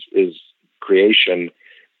that is creation,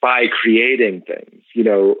 by creating things.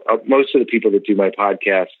 Most of the people that do my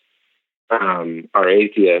podcast are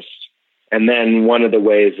atheists. And then one of the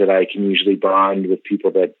ways that I can usually bond with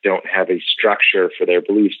people that don't have a structure for their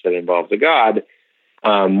beliefs that involves a God,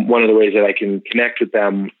 one of the ways that I can connect with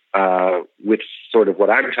them with sort of what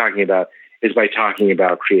I'm talking about is by talking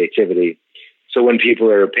about creativity. So when people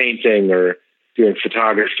are painting or doing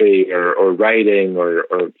photography or writing or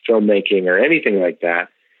filmmaking or anything like that,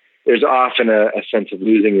 there's often a sense of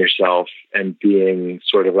losing yourself and being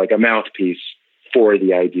sort of like a mouthpiece for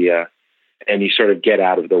the idea, and you sort of get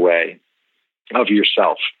out of the way of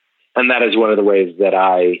yourself. And that is one of the ways that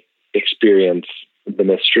I experience the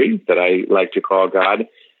mystery that I like to call God.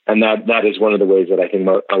 And that is one of the ways that I think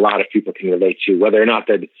a lot of people can relate to. Whether or not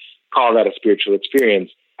they'd call that a spiritual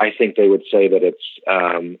experience, I think they would say that it's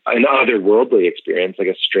an otherworldly experience, like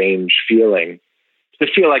a strange feeling. To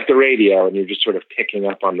feel like the radio and you're just sort of picking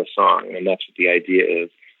up on the song. And that's what the idea is.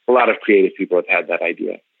 A lot of creative people have had that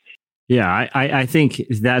idea. Yeah, I think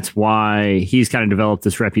that's why he's kind of developed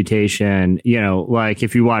this reputation. Like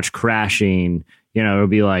if you watch Crashing, it'll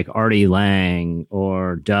be like Artie Lang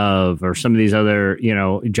or Dove or some of these other,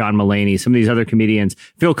 John Mulaney, some of these other comedians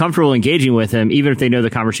feel comfortable engaging with him, even if they know the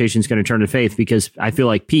conversation is going to turn to faith, because I feel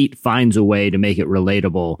like Pete finds a way to make it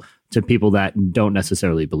relatable to people that don't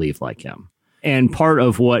necessarily believe like him. And part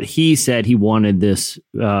of what he said he wanted this,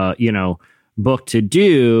 book to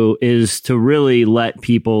do is to really let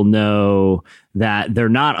people know that they're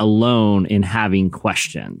not alone in having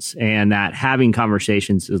questions, and that having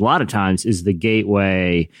conversations a lot of times is the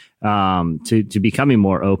gateway to becoming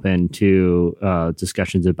more open to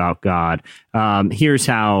discussions about God. Here's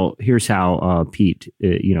how Pete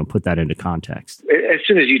put that into context. As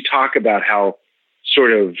soon as you talk about how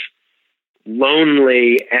sort of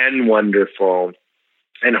lonely and wonderful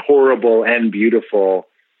and horrible and beautiful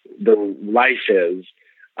the life is,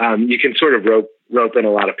 you can sort of rope in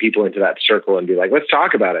a lot of people into that circle and be like, let's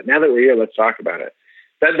talk about it. Now that we're here, let's talk about it.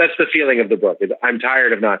 That's the feeling of the book. I'm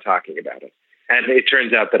tired of not talking about it. And it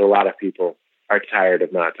turns out that a lot of people are tired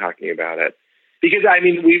of not talking about it. Because, I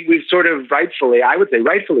mean, we've sort of rightfully,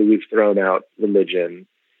 we've thrown out religion.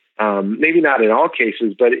 Maybe not in all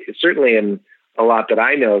cases, but certainly in a lot that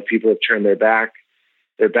I know, people have turned their back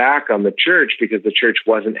on the church because the church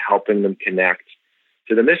wasn't helping them connect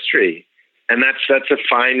to the mystery. And that's a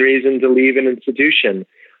fine reason to leave an institution.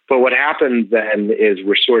 But what happens then is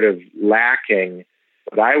we're sort of lacking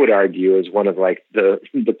what I would argue is one of like the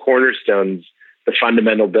cornerstones, the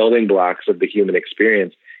fundamental building blocks of the human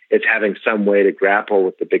experience. It's having some way to grapple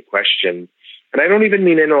with the big question. And I don't even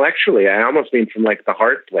mean intellectually. I almost mean from like the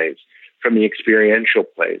heart place, from the experiential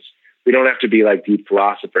place. We don't have to be like deep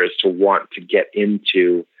philosophers to want to get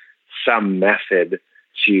into some method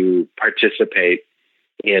to participate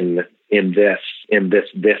in thisness.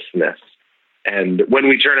 And when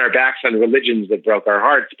we turn our backs on religions that broke our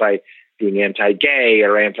hearts by being anti-gay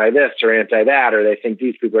or anti-this or anti-that, or they think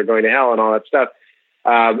these people are going to hell and all that stuff,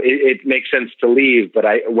 it makes sense to leave. But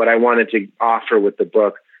what I wanted to offer with the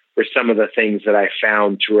book were some of the things that I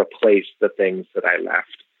found to replace the things that I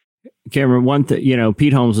left. Cameron, one thing,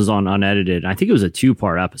 Pete Holmes was on Unedited. I think it was a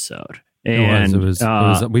 2-part episode. And it was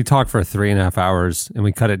we talked for 3.5 hours and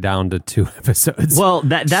we cut it down to 2 episodes. Well,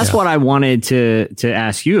 that's what I wanted to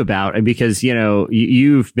ask you about, because,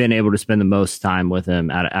 you've been able to spend the most time with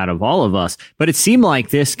him out of all of us. But it seemed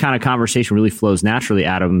like this kind of conversation really flows naturally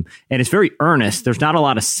out of him. And it's very earnest. There's not a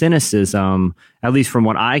lot of cynicism, at least from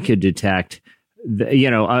what I could detect.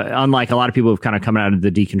 Unlike a lot of people who've kind of come out of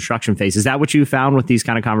the deconstruction phase. Is that what you found with these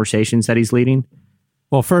kind of conversations that he's leading?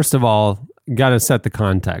 Well, first of all, got to set the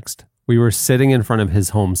context. We were sitting in front of his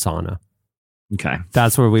home sauna. Okay.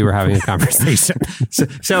 That's where we were having a conversation.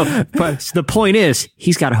 But the point is,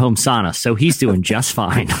 he's got a home sauna, so he's doing just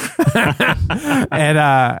fine.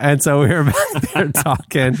 and so we were back there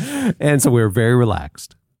talking, and so we were very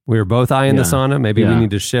relaxed. We were both eyeing the sauna. Maybe we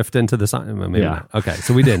need to shift into the sauna. Maybe not. Okay,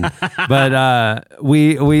 so we didn't. But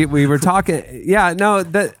we were talking. Yeah, no.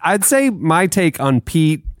 I'd say my take on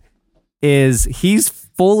Pete is he's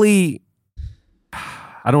fully.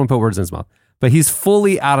 I don't want to put words in his mouth, but he's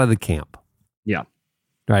fully out of the camp. Yeah.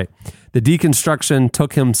 Right. The deconstruction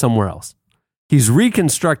took him somewhere else. He's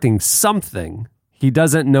reconstructing something. He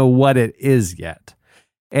doesn't know what it is yet.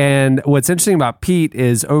 And what's interesting about Pete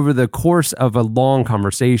is over the course of a long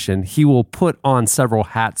conversation, he will put on several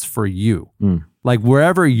hats for you. Like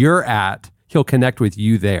wherever you're at, he'll connect with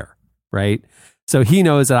you there. Right. So he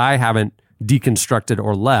knows that I haven't deconstructed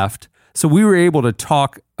or left. So we were able to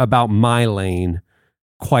talk about my lane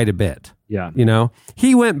quite a bit. Yeah.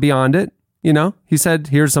 He went beyond it. He said,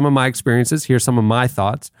 here's some of my experiences. Here's some of my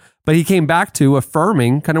thoughts. But he came back to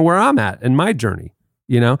affirming kind of where I'm at in my journey,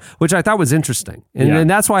 which I thought was interesting. And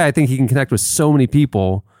that's why I think he can connect with so many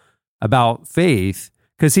people about faith,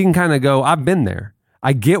 because he can kind of go, I've been there.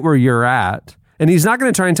 I get where you're at. And he's not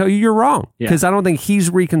going to try and tell you you're wrong, because I don't think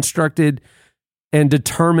he's reconstructed and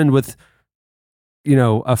determined with,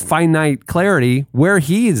 a finite clarity where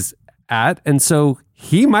he's at. And so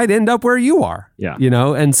he might end up where you are,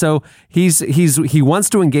 and so he wants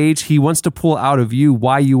to engage. He wants to pull out of you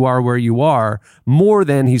why you are where you are, more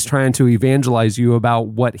than he's trying to evangelize you about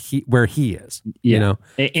where he is,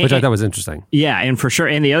 which I thought was interesting. Yeah. And for sure.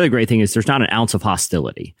 And the other great thing is there's not an ounce of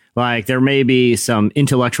hostility. Like there may be some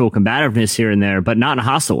intellectual combativeness here and there, but not in a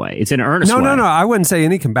hostile way. It's in an earnest way. No. I wouldn't say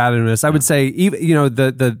any combativeness. I would say even,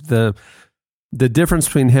 the difference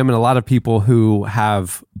between him and a lot of people who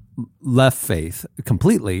have left faith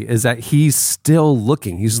completely is that he's still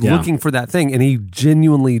looking. He's looking for that thing, and he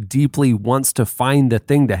genuinely, deeply wants to find the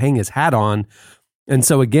thing to hang his hat on. And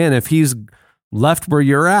so again, if he's left where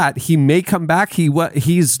you're at, he may come back.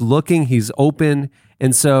 He's looking, he's open.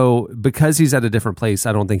 And so because he's at a different place,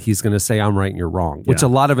 I don't think he's going to say I'm right and you're wrong, which a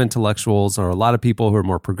lot of intellectuals or a lot of people who are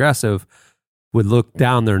more progressive would look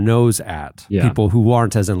down their nose at Yeah. people who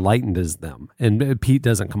aren't as enlightened as them. And Pete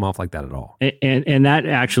doesn't come off like that at all. And that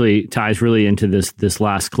actually ties really into this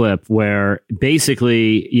last clip where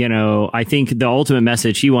basically, I think the ultimate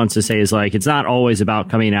message he wants to say is like, it's not always about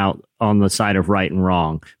coming out on the side of right and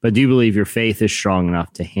wrong, but do you believe your faith is strong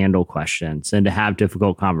enough to handle questions and to have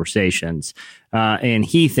difficult conversations? And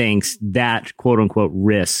he thinks that quote unquote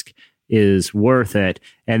risk is worth it.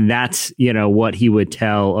 And that's, what he would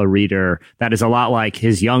tell a reader that is a lot like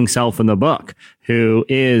his young self in the book, who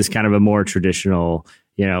is kind of a more traditional,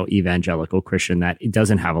 evangelical Christian that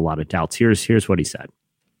doesn't have a lot of doubts. Here's what he said.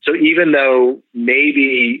 So even though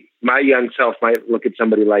maybe my young self might look at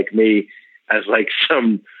somebody like me as like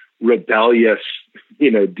some rebellious,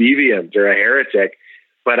 deviant or a heretic,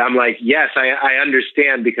 but I'm like, yes, I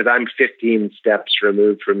understand because I'm 15 steps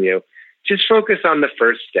removed from you. Just focus on the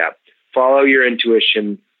first step. Follow your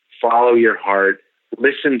intuition, follow your heart,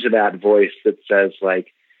 listen to that voice that says like,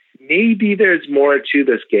 maybe there's more to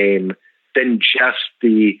this game than just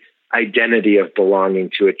the identity of belonging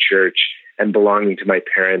to a church and belonging to my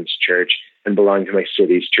parents' church and belonging to my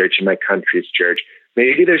city's church and my country's church.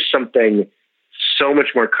 Maybe there's something so much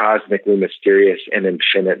more cosmically mysterious and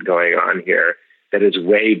infinite going on here that is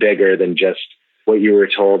way bigger than just what you were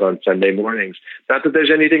told on Sunday mornings. Not that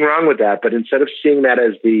there's anything wrong with that, but instead of seeing that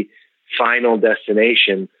as the final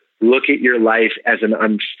destination, look at your life as an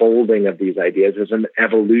unfolding of these ideas, as an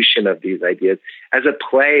evolution of these ideas, as a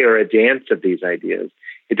play or a dance of these ideas.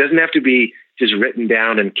 It doesn't have to be just written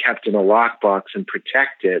down and kept in a lockbox and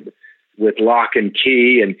protected with lock and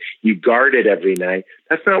key and you guard it every night.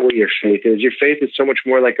 That's not what your faith is. Your faith is so much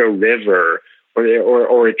more like a river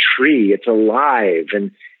or a tree. It's alive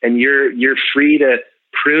and you're free to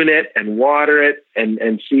prune it and water it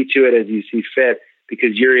and see to it as you see fit,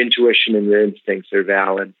 because your intuition and your instincts are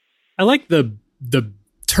valid. I like the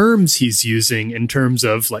terms he's using in terms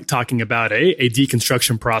of like talking about a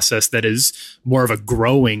deconstruction process that is more of a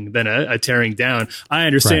growing than a tearing down. I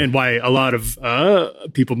understand why a lot of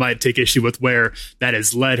people might take issue with where that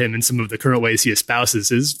has led him in some of the current ways he espouses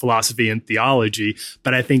his philosophy and theology.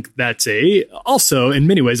 But I think that's also in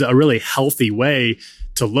many ways a really healthy way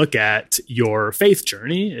to look at your faith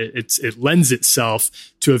journey. It lends itself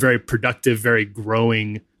to a very productive, very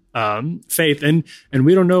growing faith. And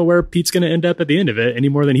we don't know where Pete's going to end up at the end of it any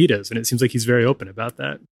more than he does. And it seems like he's very open about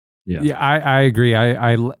that. Yeah, I agree.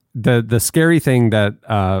 The scary thing that,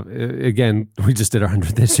 again, we just did our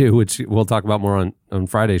 100th issue, which we'll talk about more on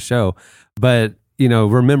Friday's show. But,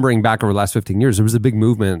 remembering back over the last 15 years, there was a big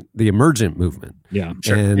movement, the emergent movement. Yeah,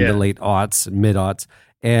 in the late aughts, mid-aughts.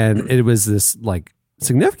 And it was this like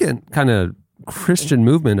significant kind of Christian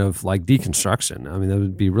movement of like deconstruction. I mean, that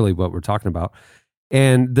would be really what we're talking about.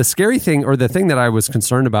 And the scary thing, or the thing that I was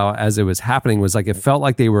concerned about as it was happening, was like it felt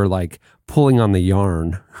like they were like pulling on the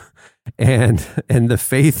yarn, and the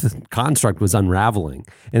faith construct was unraveling.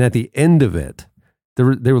 And at the end of it, they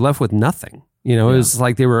were left with nothing. It was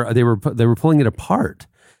like they were pulling it apart,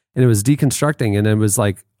 and it was deconstructing, and it was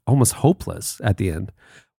like almost hopeless at the end.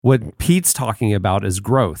 What Pete's talking about is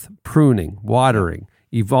growth, pruning, watering,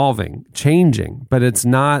 evolving, changing, but it's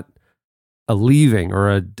not a leaving or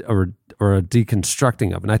a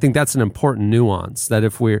deconstructing of. And I think that's an important nuance, that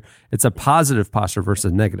it's a positive posture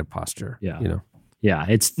versus a negative posture. Yeah. Yeah,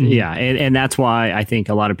 and that's why I think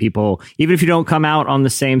a lot of people, even if you don't come out on the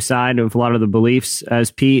same side of a lot of the beliefs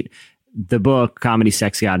as Pete, the book Comedy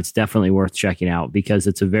Sex God, it's definitely worth checking out because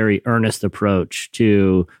it's a very earnest approach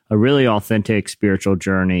to a really authentic spiritual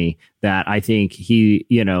journey that I think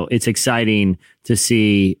it's exciting to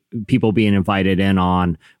see people being invited in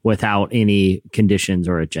on without any conditions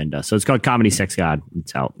or agenda. So it's called Comedy Sex God.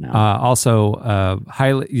 It's out now. Also,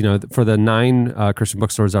 highly, for the 9 Christian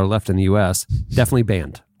bookstores that are left in the U.S., definitely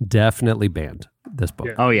banned this book.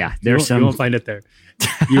 Yeah. Oh yeah, you won't find it there.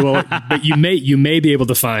 You will, but you may be able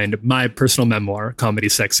to find my personal memoir, Comedy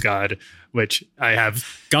Sex God, which I have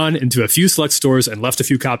gone into a few select stores and left a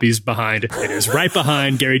few copies behind. It is right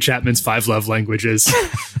behind Gary Chapman's 5 Love Languages.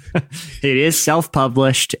 It is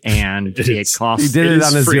self-published and it costs. He did it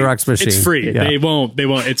on a free. Xerox machine. It's free. Yeah. They won't.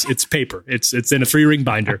 It's paper. It's in a 3-ring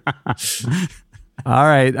binder. All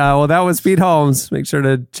right. Well, that was Pete Holmes. Make sure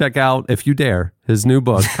to check out, if you dare, his new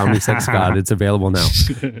book, Comedy Sex God. It's available now.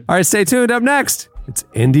 All right. Stay tuned. Up next, it's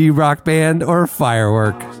indie rock band or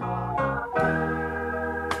firework.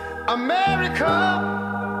 America,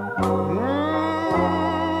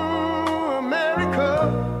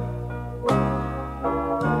 America,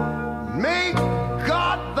 make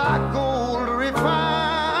God thy gold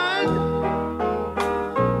refined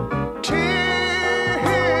till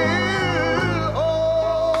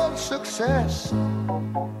all success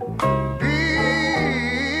be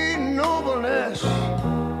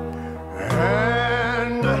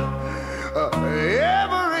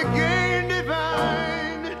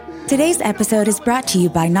Today's episode is brought to you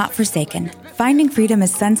by Not Forsaken, Finding Freedom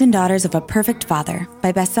as Sons and Daughters of a Perfect Father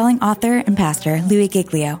by best-selling author and pastor Louis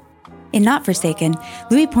Giglio. In Not Forsaken,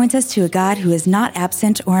 Louis points us to a God who is not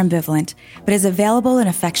absent or ambivalent, but is available and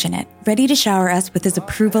affectionate, ready to shower us with his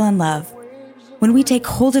approval and love. When we take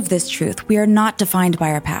hold of this truth, we are not defined by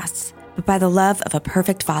our pasts, but by the love of a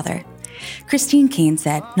perfect Father. Christine Kane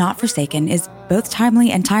said, Not Forsaken is both timely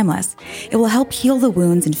and timeless. It will help heal the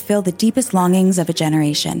wounds and fill the deepest longings of a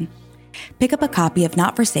generation. Pick up a copy of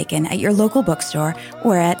Not Forsaken at your local bookstore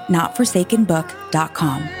or at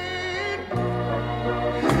notforsakenbook.com.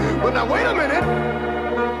 But now wait a minute.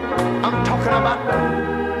 I'm talking about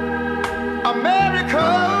America,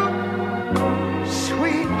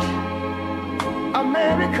 sweet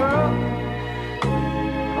America.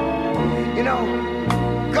 You know,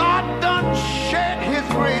 God done shed his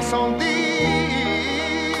grace on thee.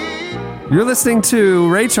 You're listening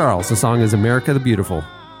to Ray Charles. The song is America the Beautiful.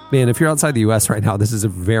 Man, if you're outside the U.S. right now, this is a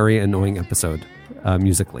very annoying episode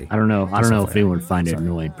musically. I don't know if anyone would find it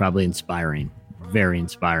annoying. Probably inspiring. Very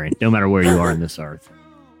inspiring, no matter where you are in this earth.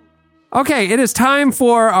 Okay, it is time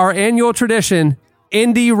for our annual tradition,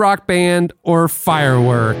 indie rock band or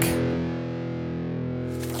firework.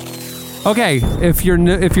 Okay, if you're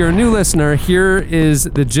a new listener, here is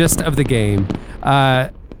the gist of the game.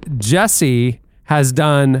 Jesse has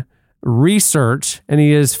done research and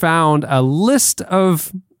he has found a list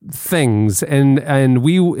of things, and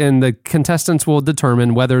the contestants will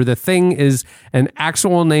determine whether the thing is an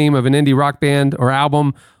actual name of an indie rock band or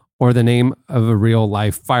album or the name of a real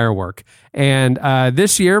life firework. And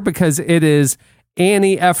this year, because it is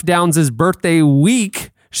Annie F. Downs' birthday week,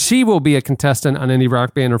 she will be a contestant on indie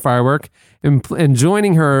rock band or firework. And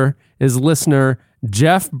joining her is listener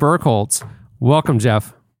Jeff Burkholtz. Welcome,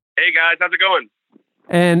 Jeff. Hey guys, how's it going?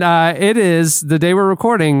 And it is the day we're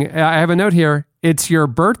recording. I have a note here. It's your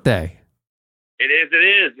birthday. It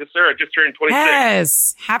is. Yes, sir. I just turned 26.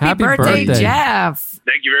 Yes. Happy birthday, Jeff.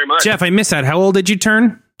 Thank you very much. Jeff, I missed that. How old did you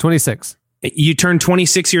turn? 26. You turned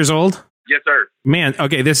 26 years old? Yes, sir. Man,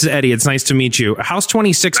 okay, this is Eddie. It's nice to meet you. How's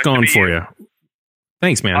 26 Nice going to meet for you. you?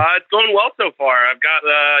 Thanks, man. It's going well so far. I've got,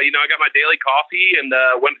 I got my daily coffee and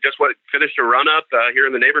finished a run up here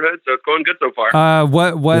in the neighborhood, so it's going good so far.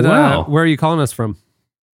 Wow. Where are you calling us from?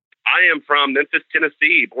 I am from Memphis,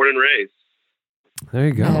 Tennessee, born and raised. There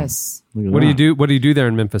you go. Yes. What do you do? What do you do there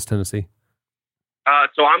in Memphis, Tennessee?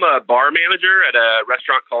 So I'm a bar manager at a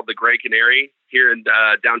restaurant called the Gray Canary here in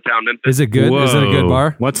downtown Memphis. Is it good? Whoa. Is it a good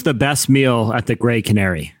bar? What's the best meal at the Gray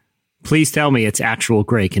Canary? Please tell me it's actual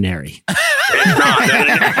Gray Canary. It's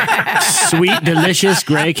not. Sweet, delicious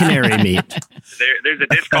Gray Canary meat. There's a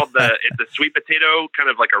dish called the sweet potato, kind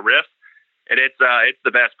of like a riff, and it's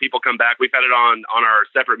the best. People come back. We've had it on our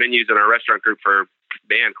separate menus in our restaurant group for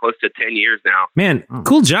close to 10 years now. Man,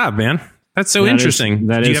 cool job, man. That's so interesting.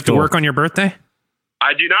 Do you have to work on your birthday?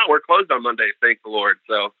 I do not. We're closed on Mondays, thank the Lord.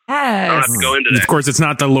 So I don't have to go into that. Of course, it's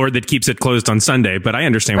not the Lord that keeps it closed on Sunday, but I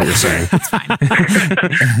understand what you're saying.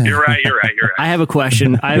 You're right. I have a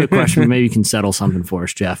question. Maybe you can settle something for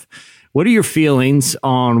us, Jeff. What are your feelings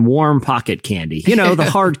on warm pocket candy? You know, the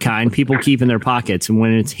hard kind people keep in their pockets, and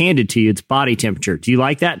when it's handed to you, it's body temperature. Do you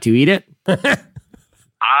like that? Do you eat it?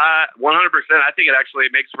 100%. I think it actually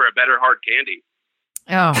makes for a better hard candy.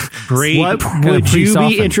 Oh, Great. Would you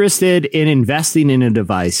be interested in investing in a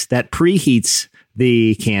device that preheats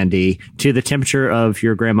the candy to the temperature of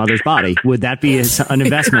your grandmother's body? Would that be an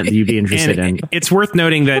investment that you'd be interested in? It's worth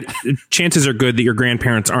noting that chances are good that your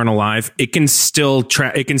grandparents aren't alive. It can still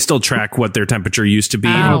track what their temperature used to be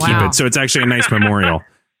and keep it. So it's actually a nice memorial.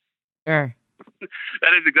 sure.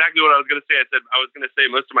 That is exactly what I was going to say. I was going to say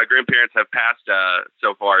most of my grandparents have passed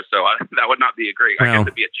so far, so that would not be a great. I guess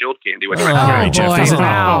it'd be a chilled candy. Which Jeff,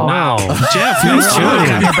 wow. Jeff, nice chilled.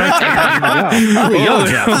 There you go,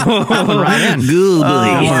 Jeff. Right in. Good.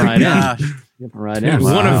 Right in.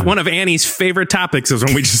 One of Annie's favorite topics is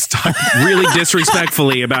when we just talk really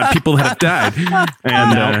disrespectfully about people that have died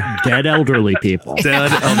and dead elderly people.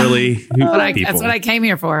 Dead elderly people. That's what I came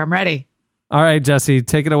here for. I'm ready. All right, Jesse,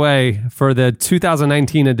 take it away for the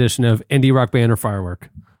 2019 edition of Indie Rock Band or Firework.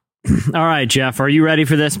 All right, Jeff, are you ready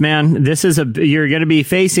for this, man? You're going to be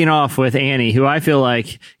facing off with Annie, who I feel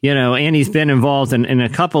like, Annie's been involved in a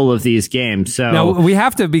couple of these games. So now we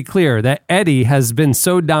have to be clear that Eddie has been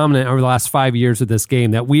so dominant over the last 5 years of this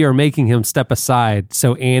game that we are making him step aside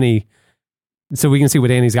so we can see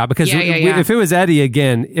what Annie's got. Because if it was Eddie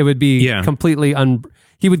again, it would be completely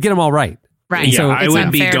he would get them all right. Right. Yeah, So I it's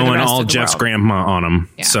would be unfair to the going rest all of the Jeff's world. grandma on him.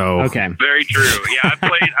 Yeah. So Okay. Very true. Yeah, I've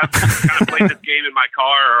kind of played this game in my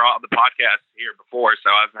car or on the podcast here before, so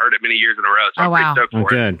I've heard it many years in a row. So Oh, I'm wow. pretty stoked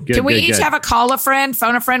for it. Good. Can we each have a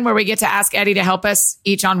phone a friend where we get to ask Eddie to help us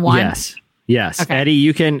each on one? Yes. Okay.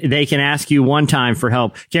 Eddie, they can ask you one time for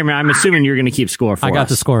help. Cameron, I'm assuming you're going to keep score for us. I got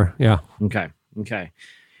the score. Yeah. Okay.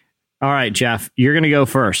 All right, Jeff, you're going to go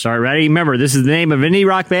first. All right, ready? Remember, this is the name of an indie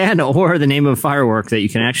rock band or the name of a firework that you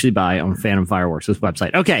can actually buy on Phantom Fireworks'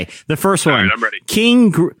 website. Okay, the first one. All right, I'm ready.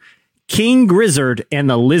 King Grizzard and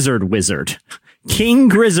the Lizard Wizard. King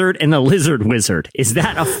Grizzard and the Lizard Wizard. Is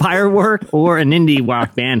that a firework or an indie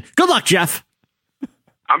rock band? Good luck, Jeff.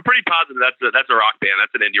 I'm pretty positive that's a rock band.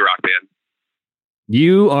 That's an indie rock band.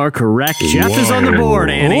 You are correct. Jeff is on the board,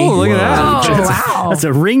 Annie. Oh, look at that. Oh, wow. That's a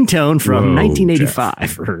ringtone from Whoa,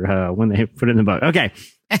 1985 or when they put it in the boat. Okay.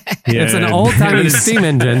 It's an old-timey steam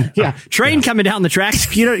engine. Yeah. Train coming down the tracks.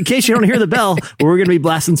 In case you don't hear the bell, we're going to be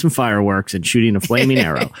blasting some fireworks and shooting a flaming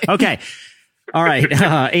arrow. Okay. All right.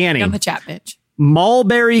 Annie. On the chat, bitch.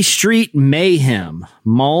 Mulberry Street Mayhem.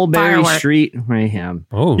 Mulberry Firework. Street Mayhem.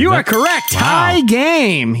 Oh, you are that- correct. wow. Tie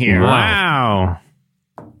game here. wow.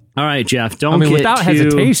 All right, Jeff. I Don't mean, get without too...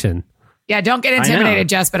 hesitation. Yeah, don't get I know. intimidated,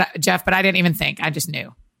 Jeff, but I didn't even think. I just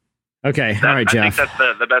knew. Okay. All right, I Jeff. think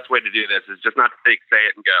that's the best way to do this is just not to think, say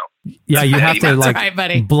it, and go. Yeah, you have to That's like right,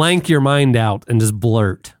 buddy. blank your mind out and just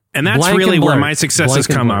blurt. And that's Blank really and where blurt. my successes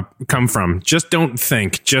Blank and blurt. come from. Just don't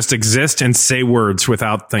think. Just exist and say words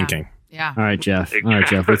without thinking. Yeah. All right, Jeff.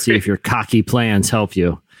 Let's see if your cocky plans help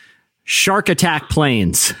you. Shark Attack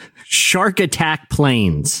Planes. Shark Attack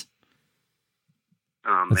Planes.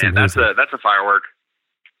 Oh That's man, that's a firework.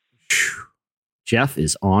 Jeff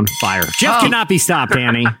is on fire. Jeff cannot be stopped,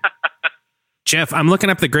 Annie. Jeff, I'm looking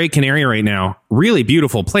up the Great Canary right now. Really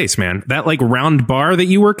beautiful place, man. That like round bar that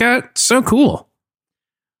you work at, so cool.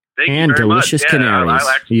 Thank And you very delicious much. Yeah, canaries.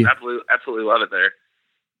 I actually You- absolutely love it there.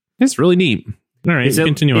 It's really neat. All right,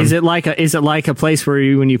 continue on. Is it like a place where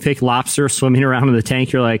you, when you pick lobster swimming around in the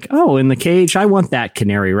tank, you're like, oh, in the cage, I want that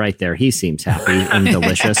canary right there. He seems happy and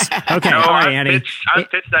delicious. Okay, No, all right, Annie. I've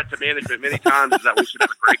pitched that to management many times is that we should have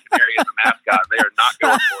a Great Canary as a mascot. They are not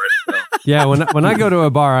going for it. So. Yeah, when I go to a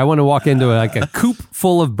bar, I want to walk into like a coop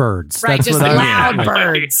full of birds. Right, just what I loud want.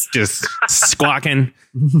 birds. Just squawking.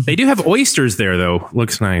 They do have oysters there, though.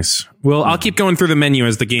 Looks nice. Well, I'll keep going through the menu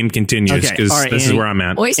as the game continues Okay, because all right, this is Annie. where I'm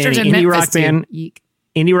at. Oysters Any and indie Memphis, rock band? dude. Yeek.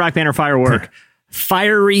 Indie rock band or firework?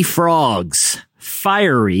 Fiery Frogs.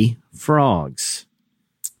 Fiery Frogs.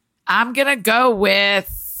 I'm gonna go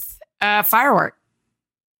with firework.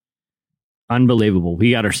 Unbelievable.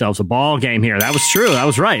 We got ourselves a ball game here. That was true. That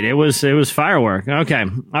was right. It was firework. Okay. All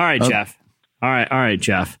right, Jeff. All right,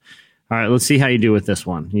 Jeff. All right, let's see how you do with this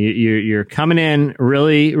one. You're coming in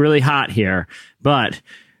really, really hot here, but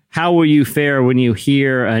how will you fare when you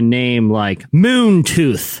hear a name like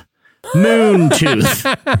Moontooth? Moontooth.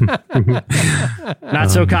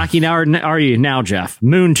 Not so cocky now, are you now, Jeff?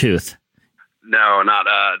 Moontooth. No, not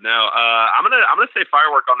no. I'm gonna say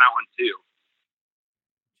firework on that one too.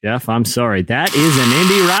 Jeff, I'm sorry. That is an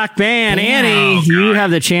indie rock band. Damn. Annie, you have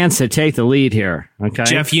the chance to take the lead here. Okay.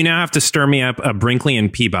 Jeff, you now have to stir me up a Brinkley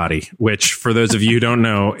and Peabody, which, for those of you who don't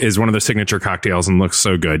know, is one of the signature cocktails and looks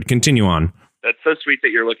so good. Continue on. That's so sweet that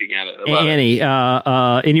you're looking at it. I love it. Annie,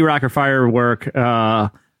 indie rock or firework,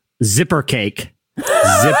 zipper cake.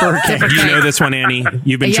 Zipper cake. You know this one, Annie.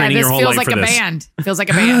 You've been training this your whole feels life like for a this. band. Feels like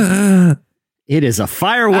a band. It is a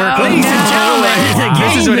firework, Oh, ladies and no. gentlemen. Wow. The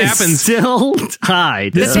This is game what is happens. still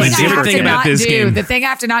tied. This is my I favorite have thing to about not this do, game. The thing I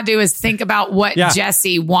have to not do is think about what Yeah.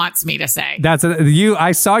 Jesse wants me to say. That's you.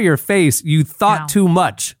 I saw your face. You thought No. too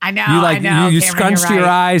much. I know, You like I know, you Cameron, scrunched you're your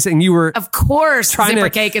right. eyes and you were. Of course, Trying zipper to-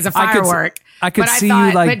 cake is a I could- firework. I could but see I thought,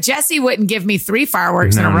 you, like- but Jesse wouldn't give me 3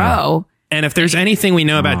 fireworks in a No, no. row. And if there's anything we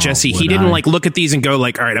know about Jesse, he would didn't I? like look at these and go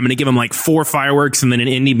like, all right, I'm going to give him like 4 fireworks and then an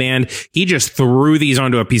indie band. He just threw these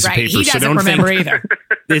onto a piece Right. of paper. He So doesn't don't remember think either.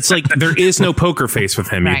 it's like there is no poker face with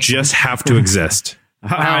him. You Right. just have to exist.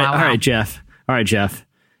 All right, Jeff. All right, Jeff.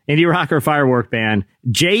 Indie rock or firework band,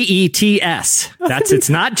 JETS. It's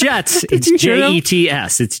not Jets. It's you hear him?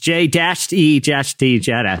 JETS. It's J-E-T-T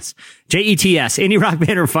Jet-S. JETS. Indie rock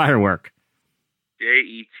band or firework.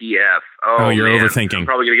 JETF. Oh, you're man. overthinking. I'm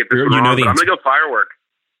probably gonna get this You one know wrong, the but I'm answer. gonna go firework.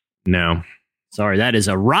 No. Sorry, that is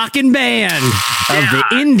a rockin' band of the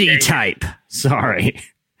indie type. Sorry.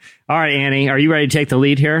 All right, Annie, are you ready to take the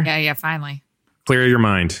lead here? Yeah, finally. Clear your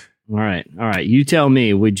mind. All right. You tell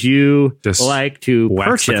me, would you Just like to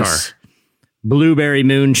wax the purchase Blueberry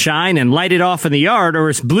Moonshine and light it off in the yard, or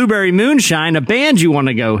is Blueberry Moonshine a band you want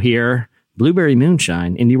to go hear Blueberry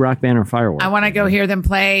Moonshine, Indie Rock Band, or Firework? I want to go hear them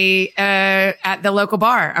play at the local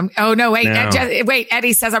bar. Wait,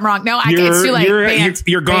 Eddie says I'm wrong. No, it's too late.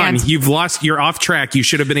 You're gone. You've lost. You're off track. You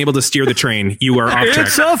should have been able to steer the train. You are off track.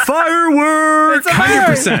 It's a firework.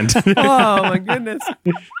 100%. Oh my goodness.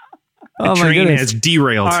 The train has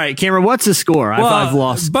derailed. All right, Cameron, what's the score? I've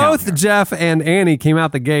lost both count. Jeff and Annie came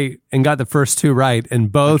out the gate and got the first two right,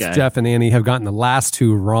 and both Jeff and Annie have gotten the last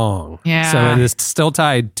two wrong. Yeah. So it is still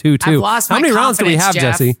tied 2-2. I've lost How my many rounds do we have,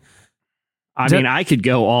 confidence, Jesse? I mean, I could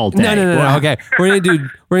go all day. No. Okay, we're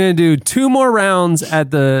gonna do 2 more rounds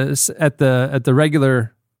at the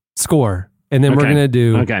regular score, and then we're gonna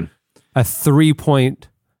do a 3-point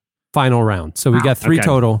final round. So we got 3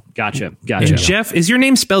 total. Gotcha. And Jeff, is your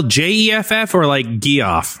name spelled Jeff or like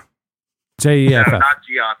Geoff? Jeff. No, not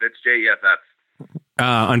Geoff. It's Jeff.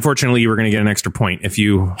 Unfortunately, you were going to get an extra point if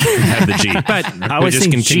you had the G. But I always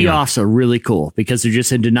think Geoffs are really cool because they're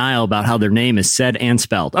just in denial about how their name is said and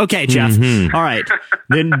spelled. Okay, Jeff. All right.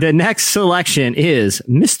 The next selection is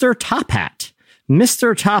Mr. Top Hat.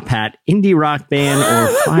 Mr. Top Hat, Indie Rock Band, or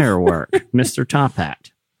Firework? Mr. Top Hat.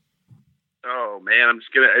 Oh man, I'm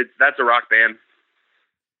just gonna. That's a rock band.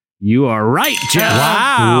 You are right, Jeff.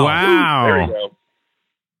 Wow. There you go.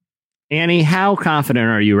 Annie, how confident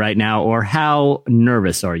are you right now, or how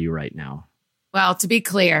nervous are you right now? Well, to be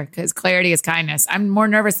clear, because clarity is kindness, I'm more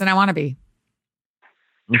nervous than I want to be.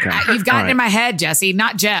 Okay. You've gotten in my head, Jesse,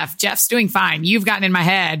 not Jeff. Jeff's doing fine. You've gotten in my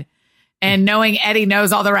head. And knowing Eddie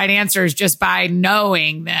knows all the right answers just by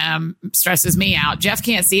knowing them stresses me out. Jeff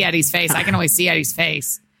can't see Eddie's face. I can always see Eddie's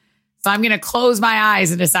face. So I'm going to close my eyes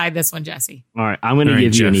and decide this one, Jesse. All right. I'm going to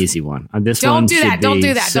give you an easy one. Don't do that. Don't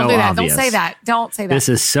say that. Don't say that. This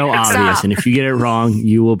is so obvious. And if you get it wrong,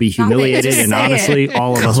 you will be humiliated. And honestly,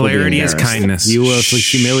 all of us will be Clarity is embarrassed. kindness. You will have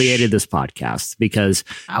humiliated this podcast because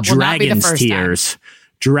Dragon's Tears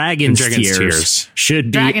should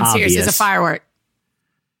be Dragon's obvious. Tears is a firework.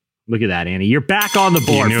 Look at that, Annie. You're back on the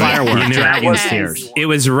board. Firework. Dragon's Tears. It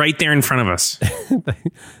was right there in front of us.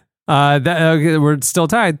 We're still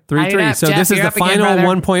tied 3-3. So Jeff, this is the final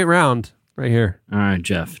 1-point round right here. All right,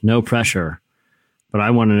 Jeff. No pressure, but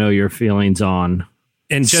I want to know your feelings on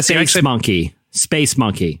Space Monkey. Space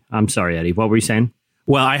Monkey. I'm sorry, Eddie. What were you saying?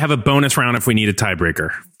 Well, I have a bonus round if we need a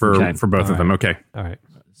tiebreaker for both of them. Okay. All right.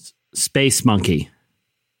 Space Monkey.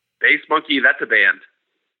 Space Monkey. That's a band.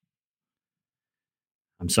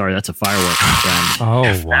 I'm sorry, that's a firework, my friend. Oh,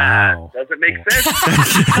 wow. Doesn't make sense.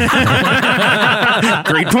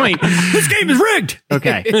 Great point. This game is rigged.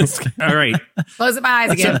 Okay. All right. Closing my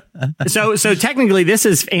eyes again. So technically, this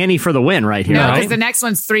is Annie for the win right here. No, right? because the next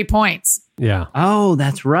one's 3 points. Yeah. Oh,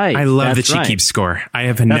 that's right. I love that she keeps score. I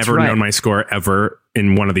have never known my score ever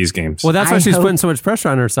in one of these games. Well, that's why she's putting so much pressure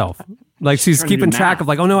on herself. Like she's keeping track of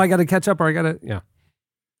like, oh no, I got to catch up or I got to, yeah.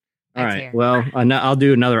 All right. Well, I'll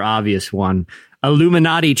do another obvious one.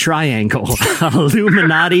 Illuminati triangle.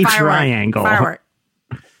 Illuminati triangle. Firework.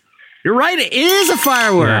 You're right. It is a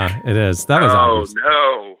firework. Yeah, it is. That was obvious.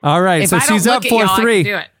 No. All right. If So I she's don't up look at y'all, I can 4-3.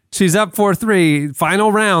 do it. She's up 4-3.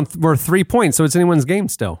 Final round. We're 3 points. So it's anyone's game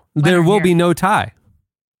still. There will be no tie.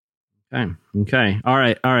 Okay. All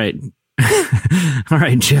right. All right,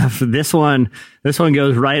 Jeff. This one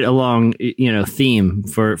goes right along, theme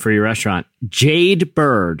for your restaurant. Jade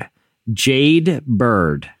Bird.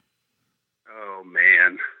 Oh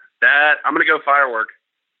man, that I'm gonna go firework.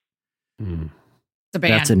 It's a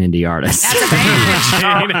band. That's an indie artist. That's a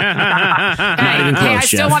band. I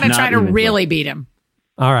still want to try to really beat him.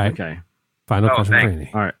 All right. Okay. Final question for thanks.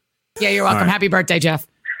 Annie. All right. Yeah, you're welcome. Happy birthday, Jeff.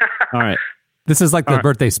 All right. This is like the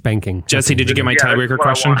birthday spanking. Jesse, did you get my tiebreaker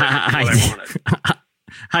question?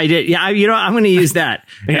 I did. Yeah, I'm going to use that.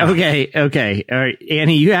 Yeah. Okay. All right,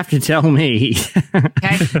 Annie, you have to tell me.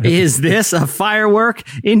 Is this a firework,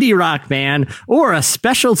 indie rock band, or a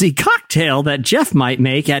specialty cocktail that Jeff might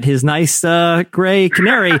make at his nice gray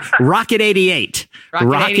canary, Rocket 88?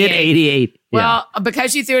 Rocket 88. Well,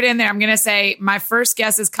 because you threw it in there, I'm going to say my first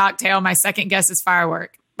guess is cocktail. My second guess is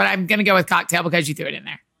firework. But I'm going to go with cocktail because you threw it in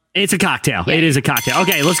there. It's a cocktail. Yeah. It is a cocktail.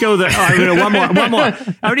 Okay, let's go with one more.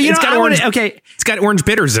 It's got orange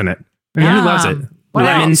bitters in it. Who loves it?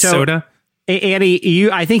 Lemon soda.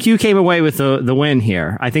 Annie, I think you came away with the win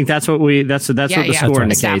here. I think that's what that's what the score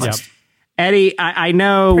indicates. Yep. Eddie, I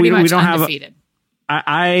know we don't undefeated.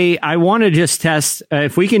 I want to just test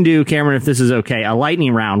if we can do, Cameron, if this is okay, a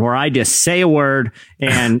lightning round where I just say a word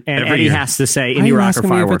and Eddie has to say indie rock or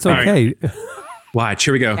firework. If it's okay. Right. Watch.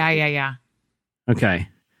 Here we go. Yeah. Okay.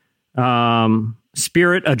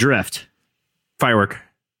 Spirit Adrift. Firework.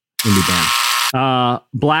 Indie band.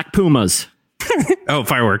 Black Pumas. Oh,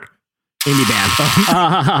 firework. Indie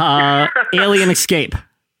band. Alien Escape.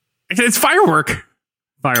 It's firework.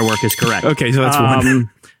 Firework is correct. Okay, so that's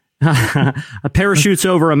one. A Parachutes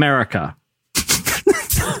Over America.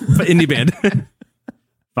 Indie band.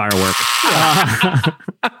 Firework.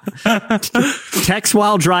 Text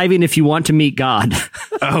while driving if you want to meet God.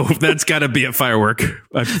 Oh, that's got to be a firework.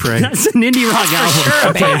 I pray. That's an indie rock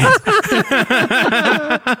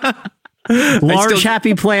album. Large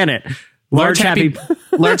Happy Planet. Large happy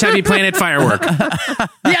planet firework.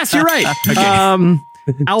 Yes, you're right. Okay.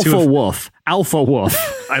 Alpha Wolf.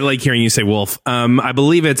 I like hearing you say wolf. I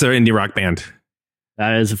believe it's an indie rock band.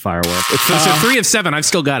 That is a firework. So 3 of 7. I've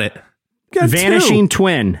still got it. Vanishing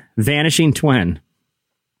Twin. Vanishing Twin.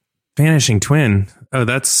 Oh,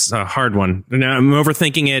 that's a hard one. Now I'm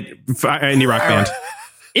overthinking it. Indie rock band.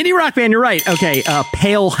 Indie rock band. You're right. Okay.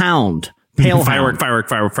 Pale Hound. Firework.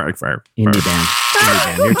 Indie band.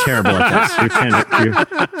 You're terrible at this.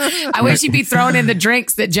 I wish you'd be throwing in the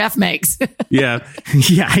drinks that Jeff makes. Yeah.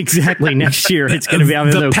 Yeah, exactly. Next year it's going to be out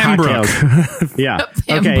of the Pembroke. Yeah.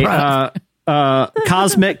 Okay.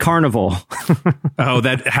 Cosmic Carnival. Oh,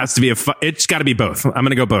 that has to be it's got to be both. I'm going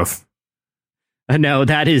to go both. No,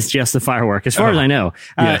 that is just the firework, as far as I know.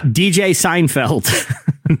 DJ Seinfeld.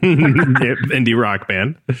 Indie rock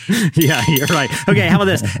band. Yeah, you're right. Okay, how about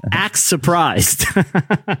this? Act Surprised.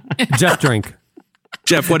 Jeff drink.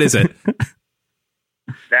 Jeff, what is it?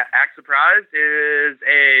 That Act Surprised is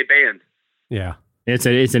a band. Yeah. It's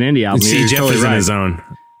an indie album. See, Jeff is in his zone.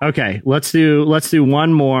 Okay, let's do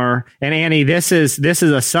one more. And Annie, this is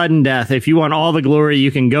a sudden death. If you want all the glory, you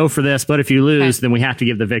can go for this. But if you lose, then we have to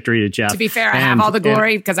give the victory to Jeff. To be fair, I have all the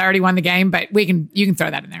glory because I already won the game. But you can throw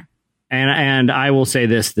that in there. And I will say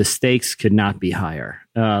this: the stakes could not be higher.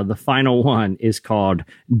 The final one is called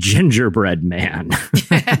Gingerbread Man.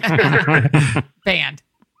 Band.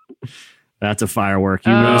 That's a firework.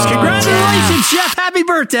 You lose. Congratulations, Jeff. Happy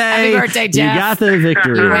birthday. Happy birthday, Jeff. You got the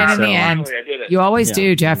victory. You win in the end. You always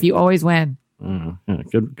do, Jeff. You always win.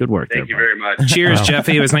 Good work. Thank you very much. Cheers,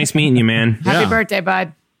 Jeffy. It was nice meeting you, man. Happy birthday,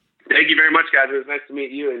 bud. Thank you very much, guys. It was nice to meet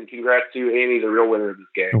you, and congrats to Annie, the real winner of this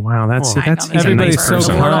game. Wow, that's everybody's so We'll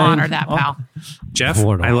kind. honor that, pal. Jeff,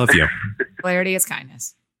 I love you. Clarity is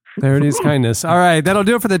kindness. Clarity is kindness. All right, that'll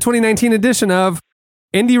do it for the 2019 edition of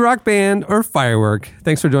Indie Rock Band or Firework.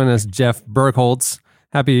 Thanks for joining us, Jeff Bergholtz.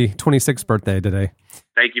 Happy 26th birthday today.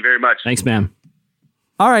 Thank you very much. Thanks, man.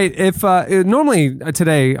 All right. If normally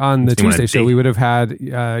today on the Tuesday show, we would have had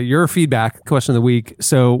your feedback question of the week.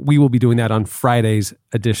 So we will be doing that on Friday's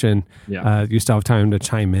edition. Yeah. You still have time to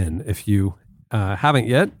chime in if you haven't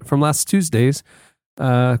yet from last Tuesday's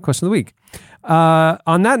question of the week.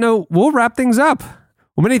 On that note, we'll wrap things up.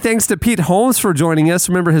 Well, many thanks to Pete Holmes for joining us.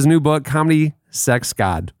 Remember, his new book, Comedy, Sex,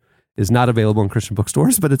 God, is not available in Christian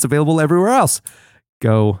bookstores, but it's available everywhere else.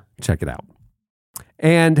 Go check it out.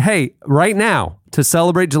 And hey, right now, to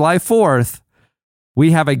celebrate July 4th,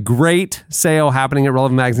 we have a great sale happening at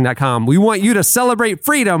relevantmagazine.com. We want you to celebrate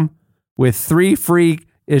freedom with 3 free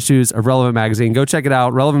issues of Relevant Magazine. Go check it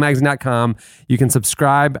out, relevantmagazine.com. You can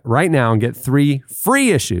subscribe right now and get 3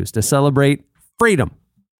 free issues to celebrate freedom.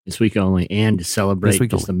 This week only, and to celebrate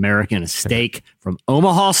just American, a steak from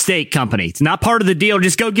Omaha Steak Company. It's not part of the deal.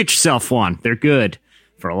 Just go get yourself one. They're good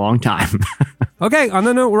for a long time. Okay, on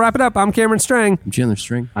that note, we'll wrap it up. I'm Cameron Strang. I'm Chandler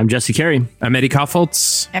String. I'm Jesse Carey. I'm Eddie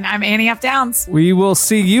Kaufholz. And I'm Annie F. Downs. We will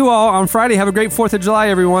see you all on Friday. Have a great 4th of July,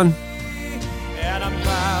 everyone. And I'm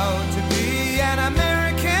proud to be an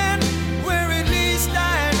American, where at least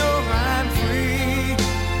I know I'm free.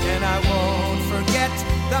 And I won't forget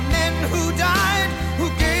the men who died, who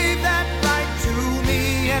gave that right to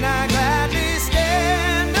me. And I gladly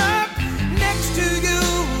stand up next to you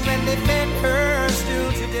and defend her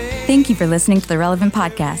still today. Thank you for listening to the Relevant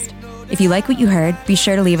Podcast. If you like what you heard, be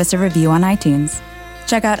sure to leave us a review on iTunes.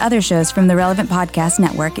 Check out other shows from the Relevant Podcast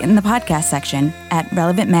Network in the podcast section at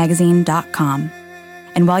relevantmagazine.com.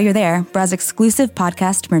 And while you're there, browse exclusive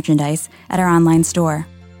podcast merchandise at our online store.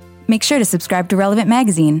 Make sure to subscribe to Relevant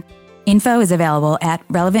Magazine. Info is available at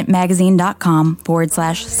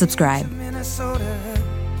relevantmagazine.com/subscribe. Minnesota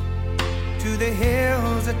to the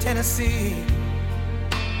hills of Tennessee,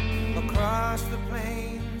 across the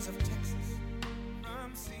plains of Texas,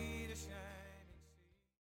 from sea to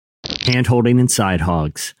shining. Hand-holding and side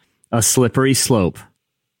hogs. A slippery slope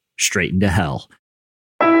straight into hell.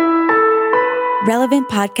 Relevant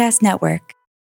Podcast Network.